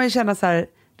 Och då kan man ju känna så här,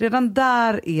 redan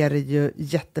där är det ju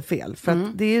jättefel. För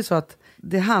att det är ju så att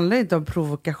det handlar inte om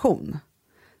provokation.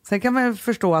 Sen kan man ju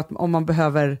förstå att om man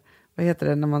behöver, vad heter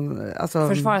det, när man alltså,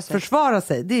 försvara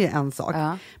sig, det är ju en sak.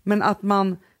 Ja. Men att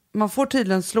man får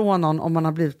tydligen slå någon om man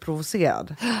har blivit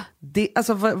provocerad. Det,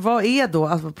 alltså vad är då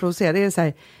att vara provocerad? Det är så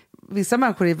här, vissa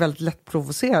människor är väldigt lätt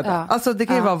provocerade. Ja. Alltså det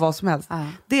kan ju vara vad som helst. Ja.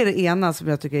 Det är det ena som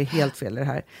jag tycker är helt fel i det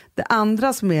här. Det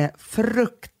andra som är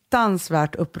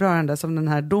fruktansvärt upprörande, som den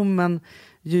här domen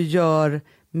ju gör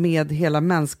med hela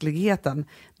mänskligheten,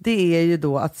 det är ju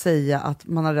då att säga att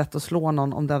man har rätt att slå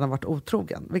någon om den har varit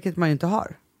otrogen, vilket man ju inte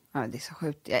har. Ja, det är så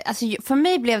sjukt. Alltså, för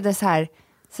mig blev det så här,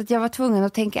 så att jag var tvungen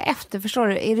att tänka efter, förstår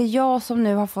du? Är det jag som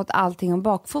nu har fått allting om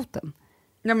bakfoten?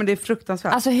 Ja, men det är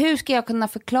fruktansvärt. Alltså hur ska jag kunna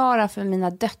förklara för mina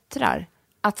döttrar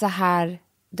att så här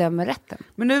dömer rätten?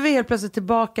 Men nu är vi helt plötsligt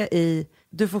tillbaka i,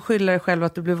 du får skylla dig själv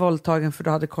att du blev våldtagen för du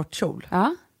hade kort kjol.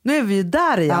 Ja. Nu är vi ju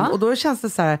där igen och då känns det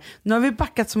så här, nu har vi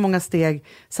backat så många steg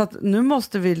så att nu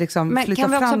måste vi liksom flytta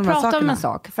fram de här sakerna. Men kan vi också prata om en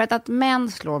sak? För att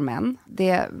män slår män,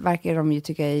 det verkar de ju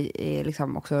tycka är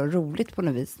liksom också roligt på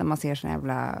något vis när man ser såna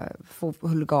jävla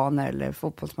huliganer eller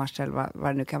fotbollsmatcher eller vad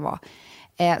det nu kan vara.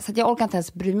 Så att jag orkar inte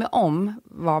ens bry mig om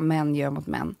vad män gör mot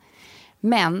män.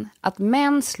 Men att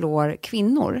män slår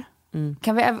kvinnor,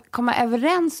 kan vi komma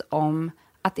överens om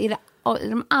att i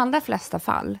de allra flesta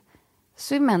fall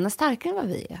så är männen starkare än vad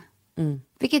vi är.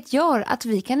 Vilket gör att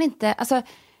vi kan inte, alltså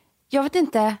jag vet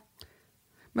inte,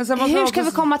 men hur ska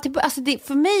vi komma till, alltså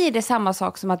för mig är det samma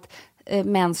sak som att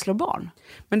män slår barn.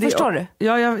 Men förstår du?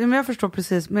 Ja, men jag förstår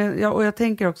precis. Och jag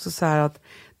tänker också så här att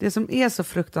det som är så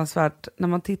fruktansvärt när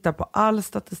man tittar på all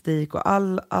statistik och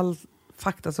all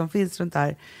fakta som finns runt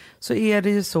här, så är det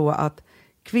ju så att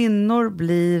kvinnor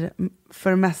blir för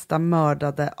det mesta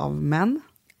mördade av män.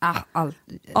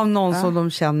 Av någon som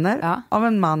de känner, av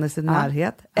en man i sin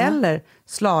närhet, eller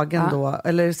slagen då,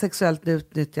 eller sexuellt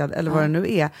utnyttjad, eller vad det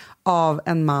nu är, av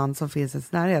en man som finns i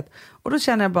sin närhet. Och då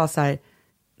känner jag bara så här,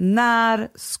 när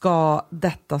ska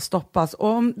detta stoppas? Och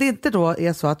om det inte då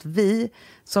är så att vi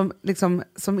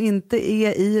som inte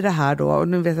är i det här då, och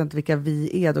nu vet jag inte vilka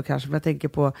vi är då kanske, men jag tänker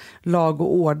på lag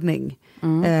och ordning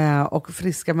och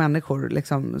friska människor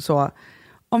liksom så.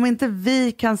 Om inte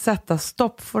vi kan sätta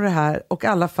stopp för det här och i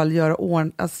alla fall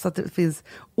göra alltså så att det finns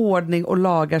ordning och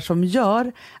lagar som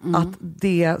gör att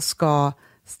det ska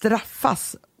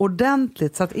straffas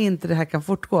ordentligt så att inte det här kan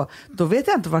fortgå, då vet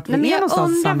jag inte vart vi är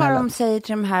någonstans i samhället. Jag undrar vad de säger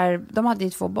till de här, de hade ju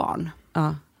 2 barn.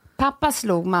 Pappa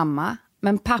slog mamma,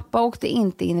 men pappa åkte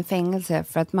inte in i fängelse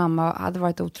för att mamma hade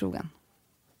varit otrogen.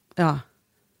 Ja.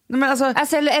 Men alltså,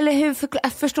 eller hur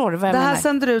förstår du vad jag menar? Det här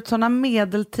sänder ut sådana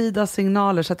medeltida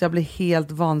signaler så att jag blir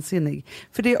helt vansinnig.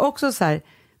 För det är också så här,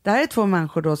 det här är 2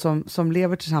 människor då som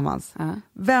lever tillsammans.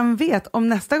 Vem vet, om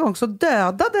nästa gång så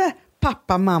dödade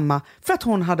pappa mamma för att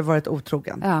hon hade varit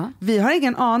otrogen. Vi har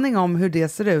ingen aning om hur det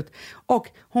ser ut. Och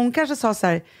hon kanske sa så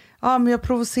här, ja men jag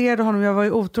provocerade honom, jag var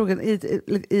ju otrogen i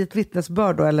ett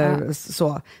vittnesbörd då, eller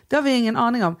så. Det har vi ingen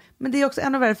aning om. Men det är också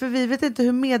ännu värre, för vi vet inte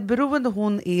hur medberoende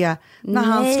hon är när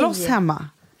han slåss hemma.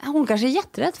 Hon kanske är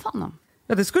jätterädd för honom.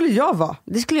 Ja, det skulle jag vara.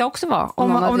 Det skulle jag också vara.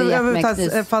 Om det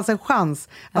överhuvudtaget fanns en chans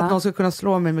att någon skulle kunna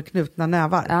slå mig med knutna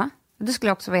nävar. Ja, det skulle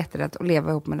jag också vara jätterädd att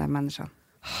leva ihop med den här människan.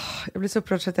 Jag blir så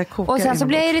upprörd så att jag kokar. Och sen så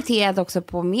blir jag irriterad också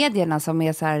på medierna som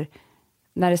är så här,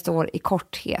 när det står i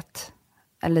korthet.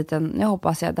 En liten, nu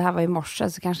hoppas jag, det här var i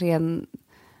morse, så kanske man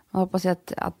hoppas jag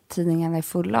att tidningarna är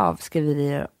fulla av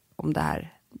skriverier om det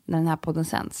här när den här podden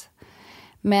sänds.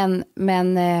 Men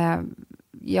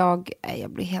jag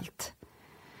blir helt...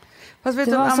 Fast vet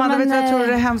du, Amanda, jag tror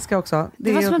det är hemska också.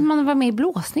 Det var som att man var med i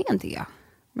blåsningen, tycker jag.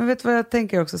 Men vet du vad jag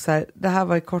tänker också så här, det här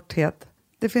var i korthet.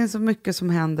 Det finns så mycket som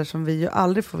händer som vi ju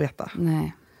aldrig får veta.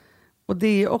 Nej. Och det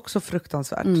är ju också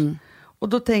fruktansvärt. Och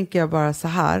då tänker jag bara så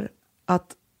här,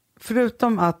 att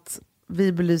förutom att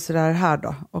vi belyser det här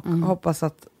då och hoppas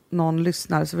att någon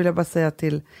lyssnar, så vill jag bara säga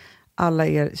till alla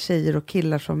er tjejer och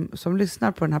killar som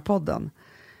lyssnar på den här podden,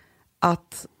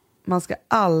 att man ska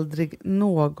aldrig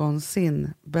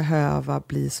någonsin behöva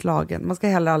bli slagen. Man ska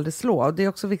heller aldrig slå, och det är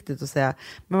också viktigt att säga,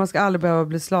 men man ska aldrig behöva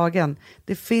bli slagen.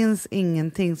 Det finns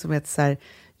ingenting som heter så här,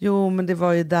 jo men det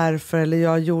var ju därför, eller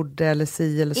jag gjorde, eller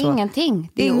si eller så.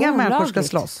 Ingenting, det är Inga olagligt. människor ska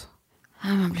slåss.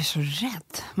 Man blir så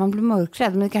rädd. Man blir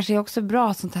mörkrädd. Men det kanske är också bra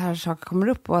att sånt här saker kommer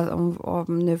upp. Och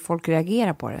om nu folk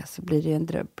reagerar på det så blir det ju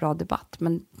en bra debatt.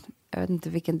 Men jag vet inte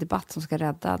vilken debatt som ska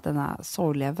rädda denna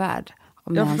sorgliga värld.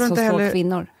 Om män som slår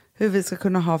kvinnor. Hur vi ska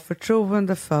kunna ha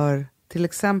förtroende för till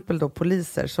exempel då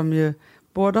poliser som ju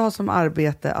både har som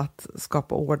arbete att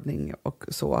skapa ordning och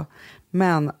så.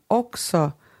 Men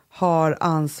också har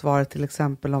ansvar till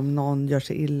exempel om någon gör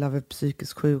sig illa vid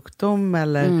psykisk sjukdom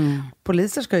eller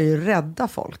poliser ska ju rädda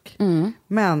folk.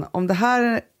 Men om det här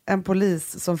är en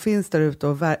polis som finns där ute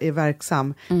och är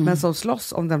verksam men som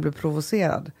slåss om den blir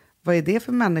provocerad, vad är det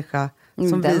för människa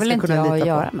som vi ska kunna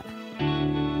lita på? Med.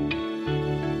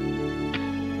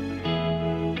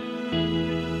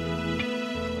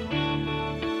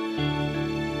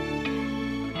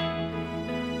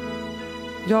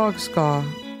 Jag ska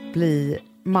bli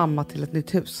mamma till ett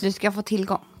nytt hus. Du ska få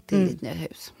tillgång till ditt nya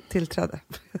hus. Tillträde.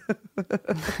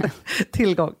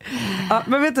 Tillgång. Ja,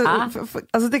 men vet du,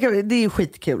 alltså det är ju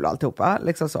skitkul alltihopa.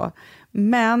 Liksom så.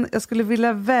 Men jag skulle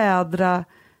vilja vädra,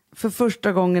 för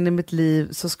första gången i mitt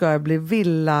liv så ska jag bli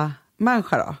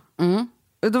villa-människa då.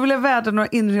 Då vill jag vädra några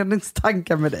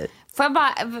inredningstankar med dig. Får jag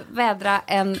bara vädra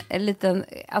en liten,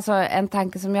 alltså en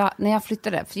tanke som när jag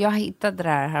flyttade, för jag hittade det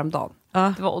här häromdagen.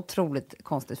 Det var otroligt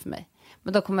konstigt för mig.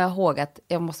 Men då kommer jag ihåg att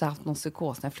jag måste ha haft någon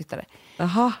psykos när jag flyttade.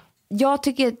 Aha. Jag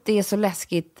tycker att det är så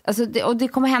läskigt. Alltså och det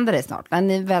kommer hända det snart. När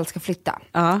ni väl ska flytta.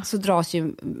 Så dras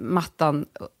ju mattan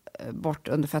bort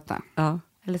under fötterna.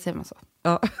 Eller säger man så?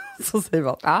 Ja, så säger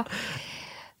man. Ja.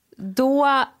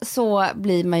 Då så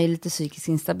blir man ju lite psykiskt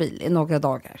instabil i några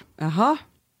dagar. Jaha.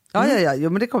 Ja, jo,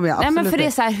 men det kommer jag absolut. Nej, men för det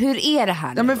är så här, hur är det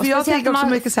här? Ja, men för jag tänker också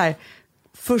man... mycket så här,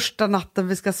 första natten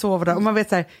vi ska sova där. Och man vet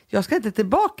så här, jag ska inte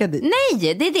tillbaka dit.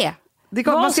 Nej, det är det.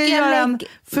 Man ska göra en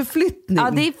förflyttning.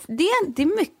 Ja, det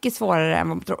är mycket svårare än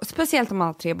vad man tror. Speciellt om man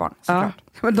har 3 barn, såklart.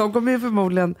 Ja, men de kommer ju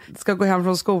förmodligen ska gå hem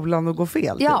från skolan och gå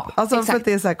fel. Ja, typ. Alltså exakt. för att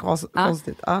det är så här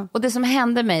konstigt. Ja. Och det som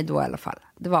hände mig då i alla fall,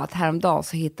 det var att häromdagen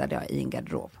så hittade jag i en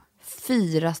garderob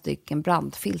 4 stycken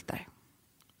brandfilter.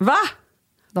 Va?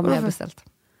 De har jag beställt.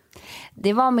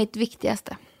 Det var mitt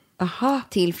viktigaste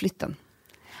till flytten.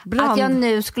 Att jag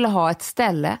nu skulle ha ett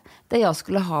ställe där jag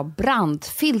skulle ha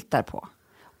brandfilter på.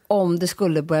 Om det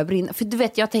skulle börja brinna. För du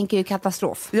vet, jag tänker ju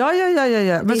katastrof. Ja.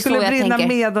 Men skulle det brinna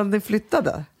medan ni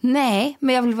flyttade? Nej,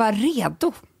 men jag vill vara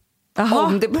redo.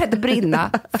 Om det började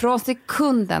brinna från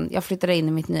sekunden jag flyttade in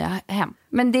i mitt nya hem.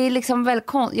 Men det är liksom väl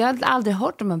jag har aldrig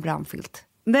hört om en brandfilt.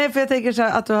 Nej, för jag tänker så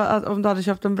här att om du hade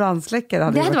köpt en brandsläckare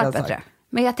hade det hade varit bättre.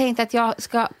 Men jag tänkte att jag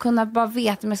ska kunna bara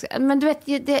veta. Men du vet,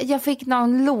 jag fick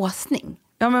någon låsning.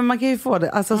 Ja, men man kan ju få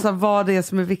det. Alltså så här, vad det är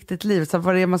som är viktigt i livet. Så här,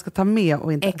 vad det är man ska ta med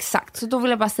och inte. Exakt. Så då vill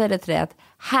jag bara säga det till dig att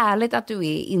härligt att du är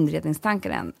i inredningstankar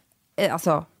än.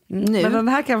 Alltså, nu. Men den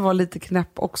här kan vara lite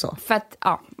knäpp också. För att,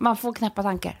 man får knäppa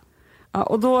tankar. Ja,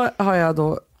 och då har jag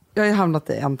har ju hamnat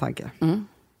i en tanke.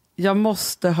 Jag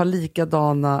måste ha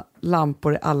likadana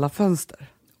lampor i alla fönster.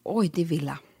 Oj, det är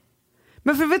villa.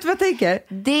 Men för vet du vad jag tänker?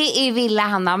 Det är villa,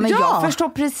 Hanna, men jag förstår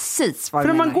precis vad du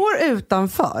menar. För om man går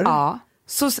utanför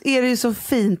så är det ju så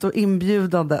fint och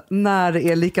inbjudande när det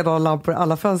är likadana lampor i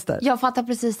alla fönster. Jag fattar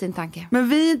precis din tanke. Men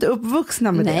vi är inte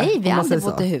uppvuxna med det. Nej, vi har aldrig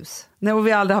bott i hus. Nej, och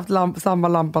vi har aldrig haft samma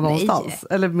lampa någonstans.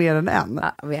 Eller mer än en.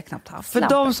 Ja, vi har knappt haft för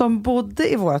lampor. De som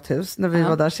bodde i vårt hus när vi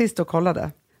var där sist och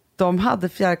kollade, de hade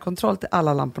fjärrkontroll till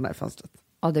alla lamporna i fönstret.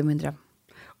 Ja, det är min dröm.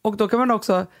 Och då kan man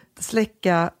också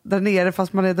släcka där nere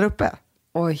fast man är där uppe.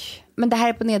 Oj, men det här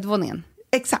är på nedvåningen?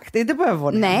 Exakt, inte på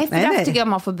övervåningen. Nej, för där tycker jag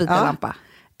man får byta lampa.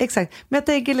 Exakt, men jag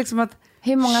tänker liksom att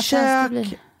hur många kök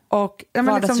blir? Och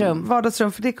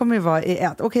vardagsrum, för det kommer ju vara i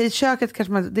ett. Okej, köket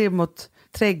kanske det är mot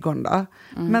trädgården då.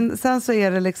 Men sen så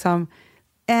är det liksom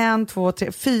 1, 2,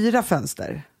 3, 4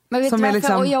 fönster. Men vet som du varför?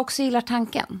 liksom... Och jag också gillar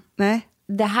tanken. Nej.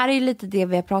 Det här är ju lite det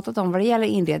vi har pratat om vad det gäller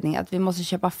inredning. Att vi måste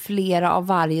köpa flera av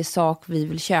varje sak vi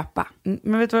vill köpa.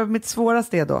 Men vet du vad mitt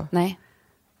svåraste är då? Nej.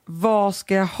 Vad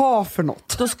ska jag ha för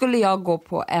något? Då skulle jag gå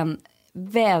på en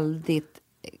väldigt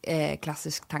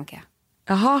klassisk tanke.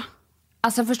 Jaha.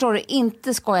 Alltså förstår du,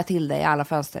 inte skoja till dig i alla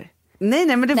fönster.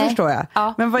 Nej, men det förstår jag.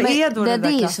 Ja, men vad är då det där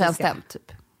är ju klassiska? svenskt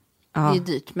typ. Ja, det är ju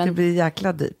dyrt. Men... Det blir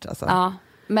jäkla dyrt alltså. Ja,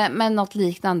 men något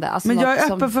liknande. Alltså men något jag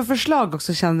är öppen för förslag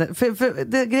också. För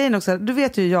det, grejen också, du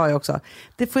vet ju jag är också.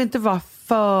 Det får inte vara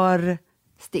för...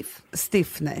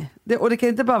 Stiff, nej. Och det kan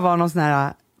inte bara vara någon sån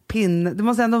här pinne. Det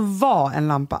måste ändå vara en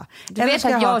lampa. Du vet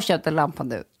att jag har köpt en lampa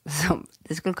nu. Som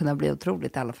det skulle kunna bli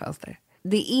otroligt i alla fönster.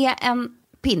 Det är en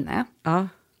pinne. Ja.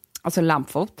 Alltså en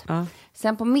lampfot. Ja.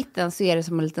 Sen på mitten så är det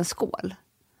som en liten skål.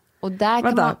 Och där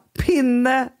kan man...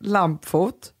 pinne,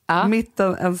 lampfot,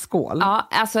 mitten en skål. Ja,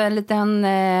 alltså en liten...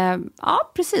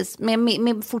 ja, precis.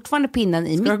 Med fortfarande pinnen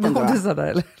i mitten. Ska jag gå till sådär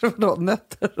eller? Vadå,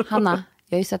 nötter? Hanna,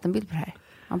 jag har ju sett en bild på det här.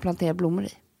 Man planterar blommor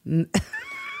i.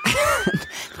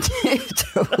 Du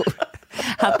tror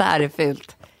att det här är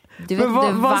fult. Du vet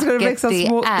vad ska det växa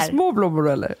små blommor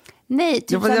eller? Nej,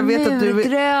 typ så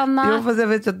murgröna. Fast jag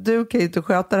vet att du kan ju inte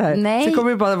sköta det här. Nej. Så det kommer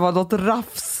ju bara vara något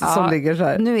rafs som ligger så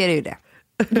här. Nu är det ju det.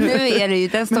 Nu är det ju,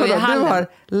 den står i hallen. Du har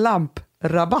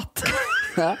lamprabatt.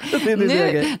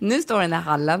 Nu står den i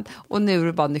hallen och nu är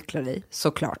det bara nycklar i,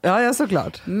 såklart. Ja,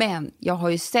 såklart. Men jag har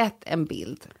ju sett en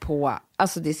bild på,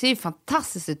 alltså det ser ju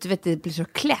fantastiskt ut. Du vet, det blir så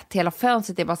klätt. Hela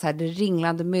fönstret är bara så här, det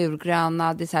ringlande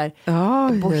murgröna. Det är så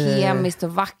här bohemiskt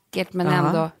och vackert, men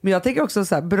ändå. Men jag tänker också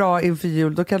så här, bra inför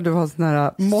jul, då kan du ha sån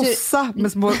här mossa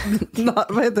med små,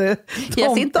 vad heter det?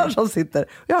 Tomtar som sitter.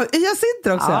 Ja, jag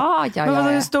sitter också. Men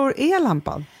hur stor är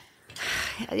lampan?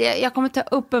 Jag kommer ta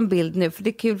upp en bild nu, för det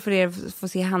är kul för er att få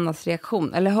se Hannas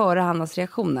reaktion, eller höra Hannas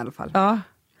reaktion i alla fall. Ja,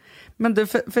 men du,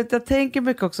 för jag tänker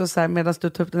mycket också så här, medan du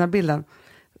tar upp den här bilden,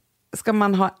 ska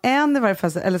man ha en i varje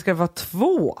fall eller ska det vara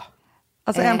 2?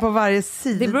 Alltså en på varje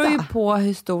sida. Det beror ju på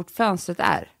hur stort fönstret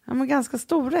är. Ja, men ganska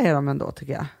stora är de ändå,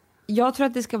 tycker jag. Jag tror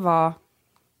att det ska vara,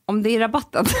 om det är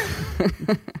rabatten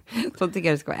så tycker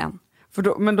jag det ska vara en.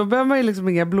 Men då behöver man ju liksom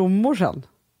inga blommor sen.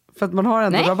 För att man har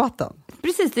ändå rabatten.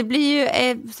 Precis, det blir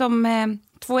ju som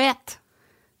 2 i 1.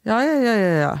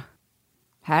 Ja.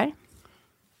 Här.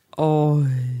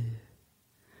 Oj.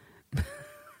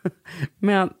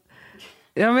 men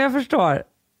jag förstår. Vet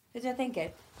du vad jag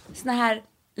tänker? Såna här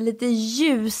lite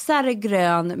ljusare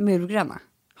grön murgröna.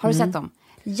 Har du sett dem?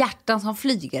 Hjärtan som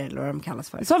flyger, eller vad de kallas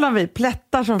för. Sådana vi,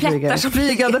 plättar som flyger.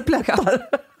 Flygande plättar.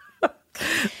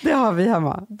 Det har vi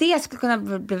hemma. Det skulle kunna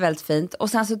bli väldigt fint. Och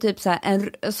sen så typ så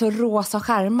här så rosa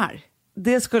skärmar.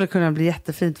 Det skulle kunna bli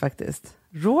jättefint faktiskt.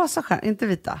 Rosa skärmar, inte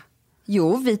vita.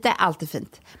 Jo, vita är alltid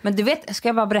fint. Men du vet, ska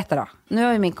jag bara berätta då? Nu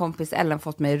har ju min kompis Ellen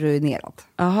fått mig ruinerad.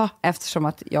 Aha. Eftersom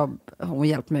att hon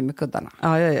hjälpt mig med kuddarna.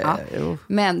 Ja.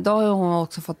 Men då har hon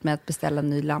också fått mig att beställa en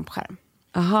ny lampskärm.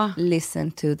 Aha.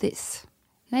 Listen to this.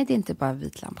 Nej, det är inte bara en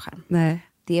vit lampskärm. Nej.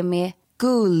 Det är med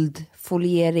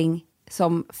guldfoliering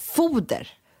som foder.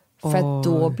 För att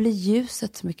då blir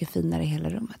ljuset så mycket finare i hela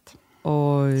rummet.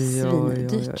 Oj.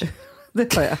 Svindyrt.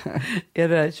 Det har jag. Är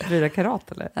det 24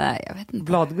 karat eller? Nej, jag vet inte.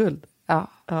 Bladguld.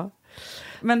 Ja.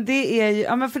 Men det är ju,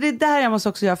 ja, men för det är där jag måste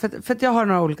också göra, för att jag har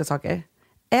några olika saker.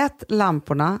 1,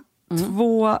 lamporna.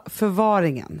 2,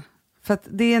 förvaringen. För att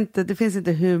det finns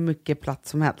inte hur mycket plats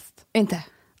som helst. Inte?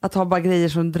 Att ha bara grejer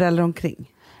som dräller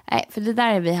omkring. Nej, för det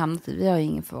där är vi hamnat i. Vi har ju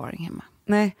ingen förvaring hemma.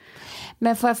 Nej.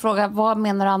 Men får jag fråga, vad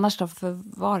menar du annars då för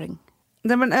förvaring?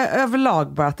 Nej, men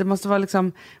överlag bara att det måste vara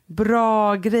liksom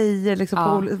bra grejer liksom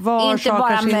på inte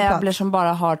bara möbler som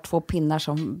bara har 2 pinnar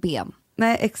som ben.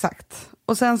 Nej, exakt.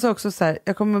 Och sen så också så här,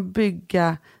 jag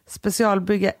kommer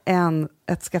specialbygga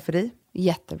ett skafferi.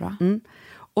 Jättebra.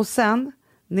 Och sen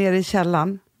nere i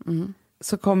källaren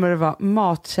så kommer det vara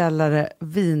matkällare,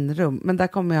 vinrum, men där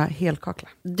kommer jag helkakla.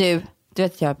 Du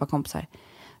vet, jag har ett par kompisar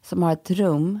som har ett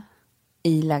rum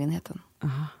i lägenheten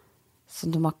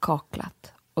som de har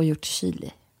kaklat och gjort kyl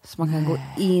i. Så man kan gå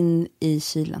in i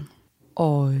kylen.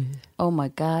 Oj. Oh my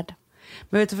god.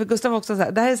 Men vet du, för Gustav också så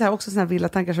här, det här är så här också såna här vilda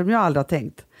tankar som jag aldrig har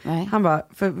tänkt. Nej. Han bara,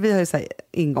 för vi har ju så här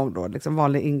ingång då, liksom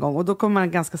vanlig ingång, och då kommer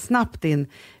man ganska snabbt in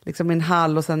liksom i en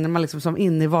hall, och sen är man liksom som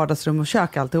in i vardagsrum och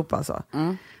kök alltihopa alltså.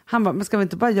 Han bara, men ska vi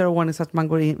inte bara göra ordning så att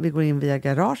vi går in via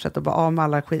garaget och bara av med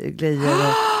alla grejer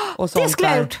och sånt. Det skulle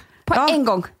jag gjort på en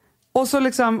gång. Och så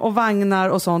liksom, och vagnar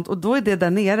och sånt, och då är det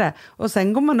där nere. Och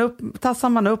sen går man upp, tassar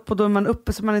man upp, och då är man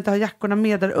uppe så man inte har jackorna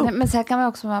med där upp. Men sen kan man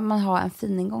också ha en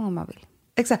fin ingång om man vill.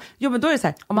 Exakt. Jo, men då är det så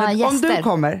här, om du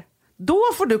kommer, då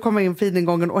får du komma in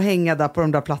finingången och hänga där på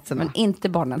de där platserna. Men inte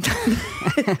barnen.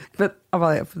 Men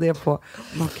det är på,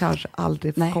 man kanske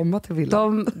aldrig får komma till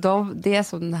villan. Det är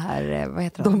som den här, vad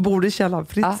heter de bor i källaren,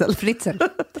 Fritzl. Ja, Fritzl.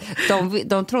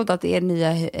 De trodde att er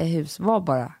nya hus var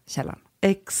bara källaren.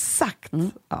 Exakt.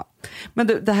 Ja. Men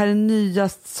du, det här är nya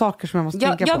saker som jag måste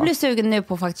tänka på. Jag blir sugen nu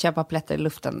på att faktiskt köpa plättar i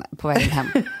luften på vägen hem.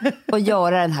 Och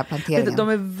göra den här planteringen. De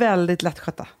är väldigt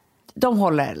lättskötta. De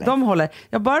håller, eller? De håller.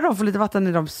 Jag bara de får lite vatten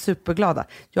är de superglada.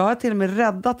 Jag har till och med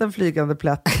räddat en flygande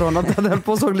plätt från att den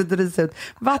på såg lite risig ut.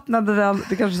 Vattnade den,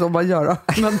 det kanske så man gör.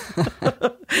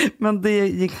 Men det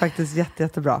gick faktiskt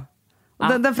jättebra.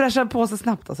 Och den fräschar på sig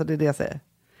snabbt, alltså, det är det jag säger.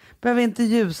 Behöver inte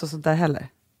ljus och sånt där heller.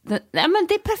 Nej, men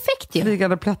det är perfekt ju.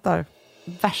 Flygande plättar.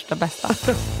 Värsta bästa.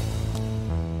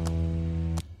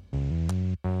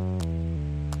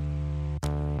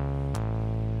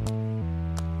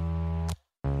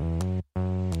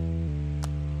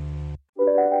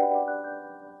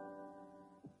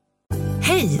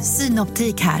 Hej,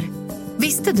 Synoptik här.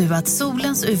 Visste du att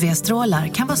solens UV-strålar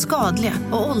kan vara skadliga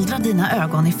och åldra dina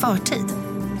ögon i förtid?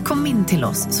 Kom in till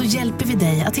oss så hjälper vi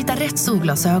dig att hitta rätt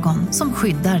solglasögon som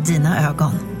skyddar dina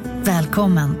ögon.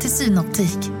 Välkommen till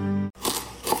Synoptik.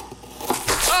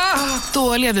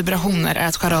 Dåliga vibrationer är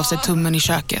att skära av sig tummen i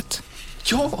köket.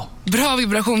 Ja! Bra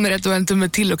vibrationer är att du har en tumme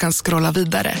till och kan scrolla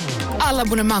vidare. Alla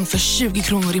abonnemang för 20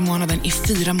 kronor i månaden i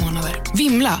 4 månader.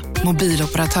 Vimla!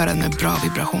 Mobiloperatören med bra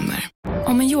vibrationer.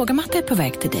 Om en yogamatta är på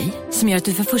väg till dig, som gör att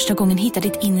du för första gången hittar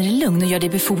ditt inre lugn och gör dig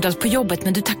befordrad på jobbet,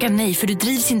 men du tackar nej för du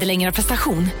drivs inte längre av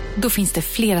prestation. Då finns det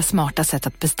flera smarta sätt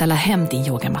att beställa hem din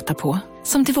yogamatta på.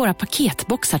 Som till våra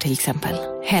paketboxar till exempel.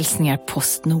 Hälsningar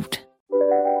Postnord.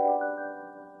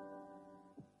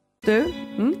 Du,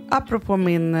 apropå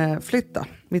min flytta,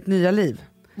 mitt nya liv,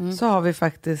 så har vi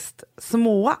faktiskt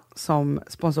Små som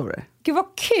sponsorer. Gud vad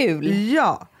kul!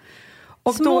 Ja.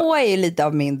 Och Små är ju lite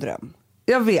av min dröm.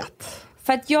 Jag vet.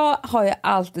 För att jag har ju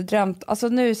alltid drömt, alltså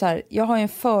nu är det så här, jag har ju en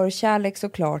förkärlek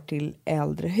såklart till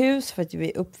äldre hus, för att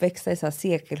vi är uppväxta i så här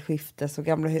sekelskiftes och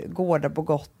gamla gårdar på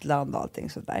Gotland och allting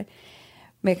sådär.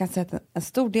 Men jag kan säga att en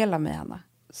stor del av mig, Hanna,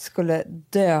 skulle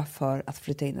dö för att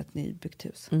flytta in ett nybyggt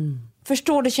hus.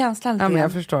 Förstår du känslan? Ja, men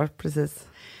jag förstår, precis.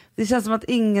 Det känns som att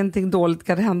ingenting dåligt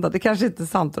kan hända. Det kanske inte är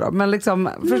sant då, men liksom,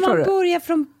 förstår du? Man börjar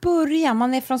från början,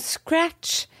 man är från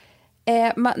scratch.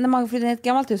 När man flyttar in ett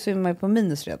gammalt hus så är man ju på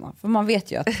minus redan. För man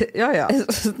vet ju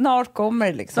att snart kommer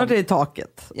det liksom. Snart är det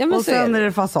taket. Ja, och sen är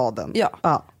det fasaden.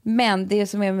 Ja. Men det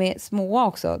som är med små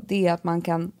också, det är att man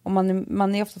kan, om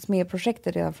man är oftast med i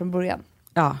projektet redan från början.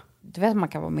 Ja. Du vet att man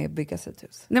kan vara med och bygga sitt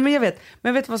hus. Nej, men jag vet.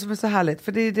 Men vet vad som är så härligt?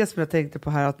 För det är det som jag tänkte på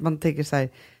här. Att man tänker så här,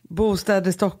 bostäder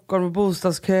i Stockholm och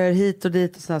bostadsköer hit och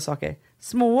dit och såna saker.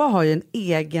 Små har ju en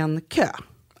egen kö.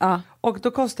 Ja. Och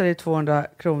då kostar det 200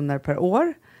 kronor per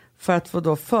år för att få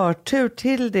då förtur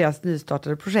till deras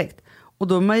nystartade projekt. Och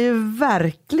då är man ju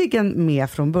verkligen med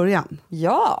från början.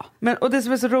 Ja. Och det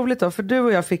som är så roligt då, för du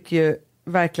och jag fick ju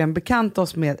verkligen bekanta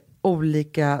oss med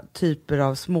olika typer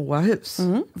av små hus.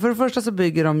 För det första så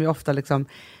bygger de ju ofta liksom,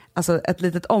 alltså ett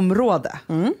litet område.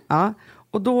 Ja.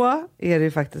 Och då är det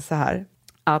ju faktiskt så här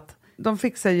att de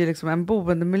fixar ju liksom en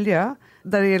boendemiljö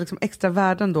där det är liksom extra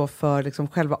värden då för liksom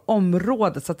själva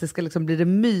området så att det ska liksom bli det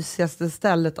mysigaste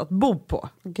stället att bo på.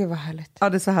 Gud vad härligt. Ja,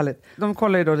 det är så härligt. De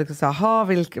kollar ju då liksom så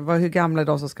här, hur gamla är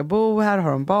de som ska bo här,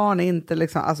 har de barn, inte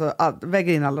liksom, alltså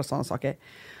väger in alla sådana saker.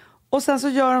 Och sen så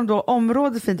gör de då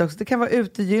området fint också. Det kan vara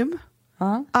utegym,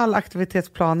 alla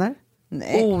aktivitetsplaner,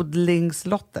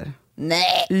 odlingslotter.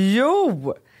 Nej!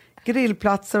 Jo!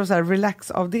 Grillplatser och så här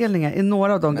relaxavdelningar i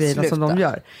några av de grejerna som de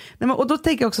gör. Nej, men, och då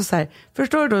tänker jag också så här,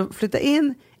 förstår du då, flytta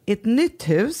in i ett nytt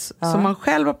hus som man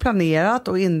själv har planerat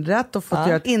och inrett och fått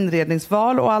göra ett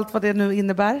inredningsval och allt vad det nu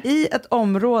innebär. I ett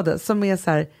område som är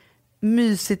så här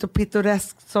mysigt och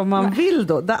pittoreskt som man vill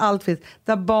då, där allt finns,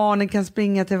 där barnen kan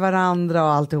springa till varandra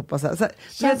och alltihopa så det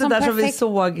är det där som vi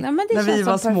såg när vi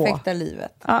var små. Perfekta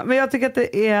livet. Ja, men jag tycker att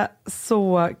det är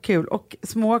så kul och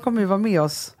små kommer ju vara med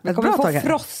oss. Vi kommer få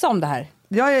frossa om det här.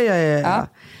 Ja.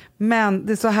 Men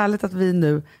det är så härligt att vi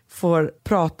nu får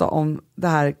prata om det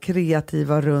här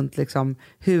kreativa runt liksom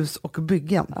hus och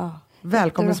byggen. Ja.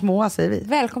 Välkommen små, säger vi.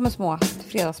 Välkommen små till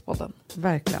Fredagspodden.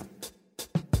 Verkligen.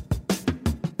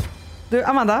 Du,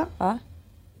 Amanda,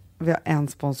 vi har en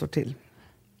sponsor till.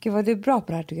 Gud vad du är bra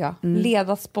på det här tycker jag.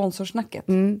 Leda sponsorsnacket.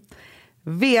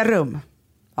 Verum.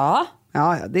 Ja,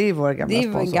 det är vår gamla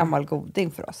sponsor. Det är en gammal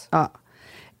goding för oss. Ja,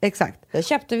 exakt. Jag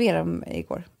köpte Verum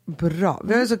igår. Bra.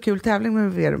 Vi har en så kul tävling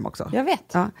med Verum också. Jag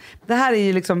vet. Ja. Det här är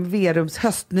ju liksom Verums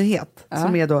höstnyhet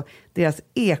som är då deras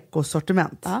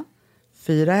ekosortiment.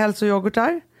 4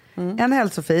 hälsoyoghurtar, en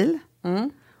hälsofil.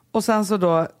 Och sen så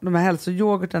då de här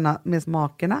hälsoyoghurtarna med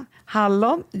smakerna.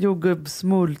 Hallon,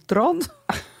 jordgubbsmultron.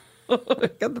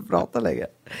 Jag kan inte prata längre.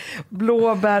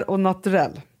 Blåbär och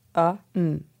naturell. Ja.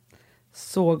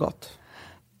 Så gott.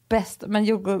 Bäst, men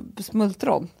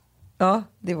jordgubbsmultron. Ja.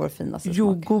 Det är vår finaste smak.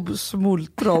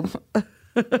 Jordgubbsmultron.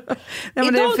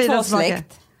 Är de två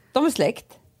släkt? De är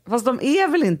släkt. Fast de är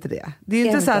väl inte det? Det är ju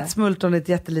inte så att smultron är ett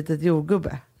jättelitet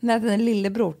jordgubbe. Nej, den är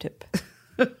lillebror typ.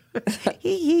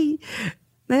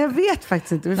 Nej, jag vet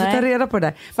faktiskt inte. Vi får ta reda på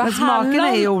det. Men smakerna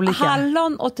är ju olika.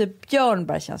 Hallon och typ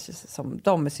björnbär känns ju som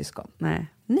de är syskon.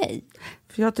 Nej.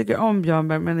 För jag tycker om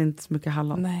björnbär men inte så mycket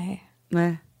hallon.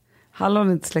 Nej. Hallon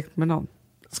är inte släkt med någon.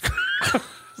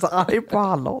 Så arg på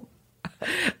hallon.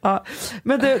 Ja.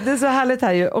 Men det är så härligt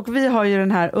här ju. Och vi har ju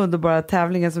den här underbara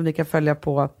tävlingen som ni kan följa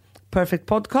på Perfect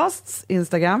Podcasts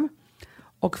Instagram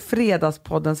och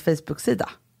Fredagspoddens Facebook-sida.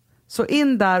 Så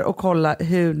in där och kolla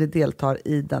hur ni deltar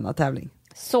i denna tävling.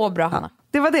 Så bra, Hanna.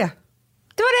 Det var det.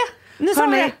 Nu sa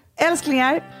vi det.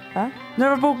 Älsklingar, nu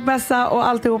har vi bokmässa och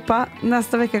alltihopa.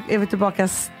 Nästa vecka är vi tillbaka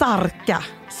starka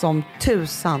som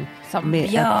tusan. Som med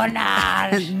björnar.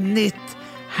 Ett nytt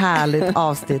härligt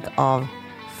avsnitt av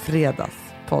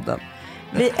Fredagspodden.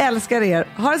 Vi älskar er.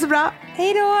 Ha det så bra.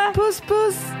 Hej då. Puss,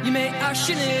 puss.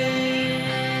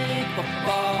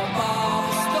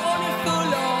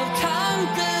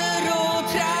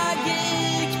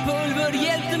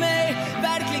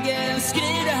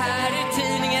 Skriv det här i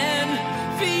tidningen,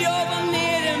 för jag var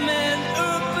nere men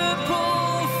uppe på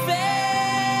fest.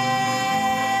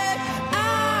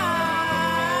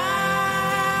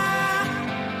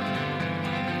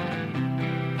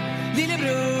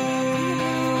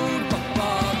 Lillebror, pappa,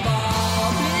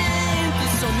 bli inte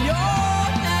som jag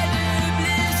när du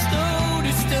blir stor.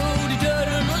 Du stod i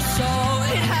dörren och sa,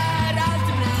 är här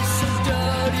alltid blir så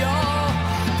dör jag.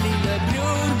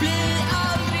 Lillebror, bli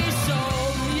aldrig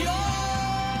som jag.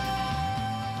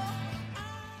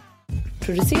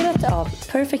 Producerat av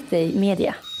Perfect Day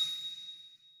Media.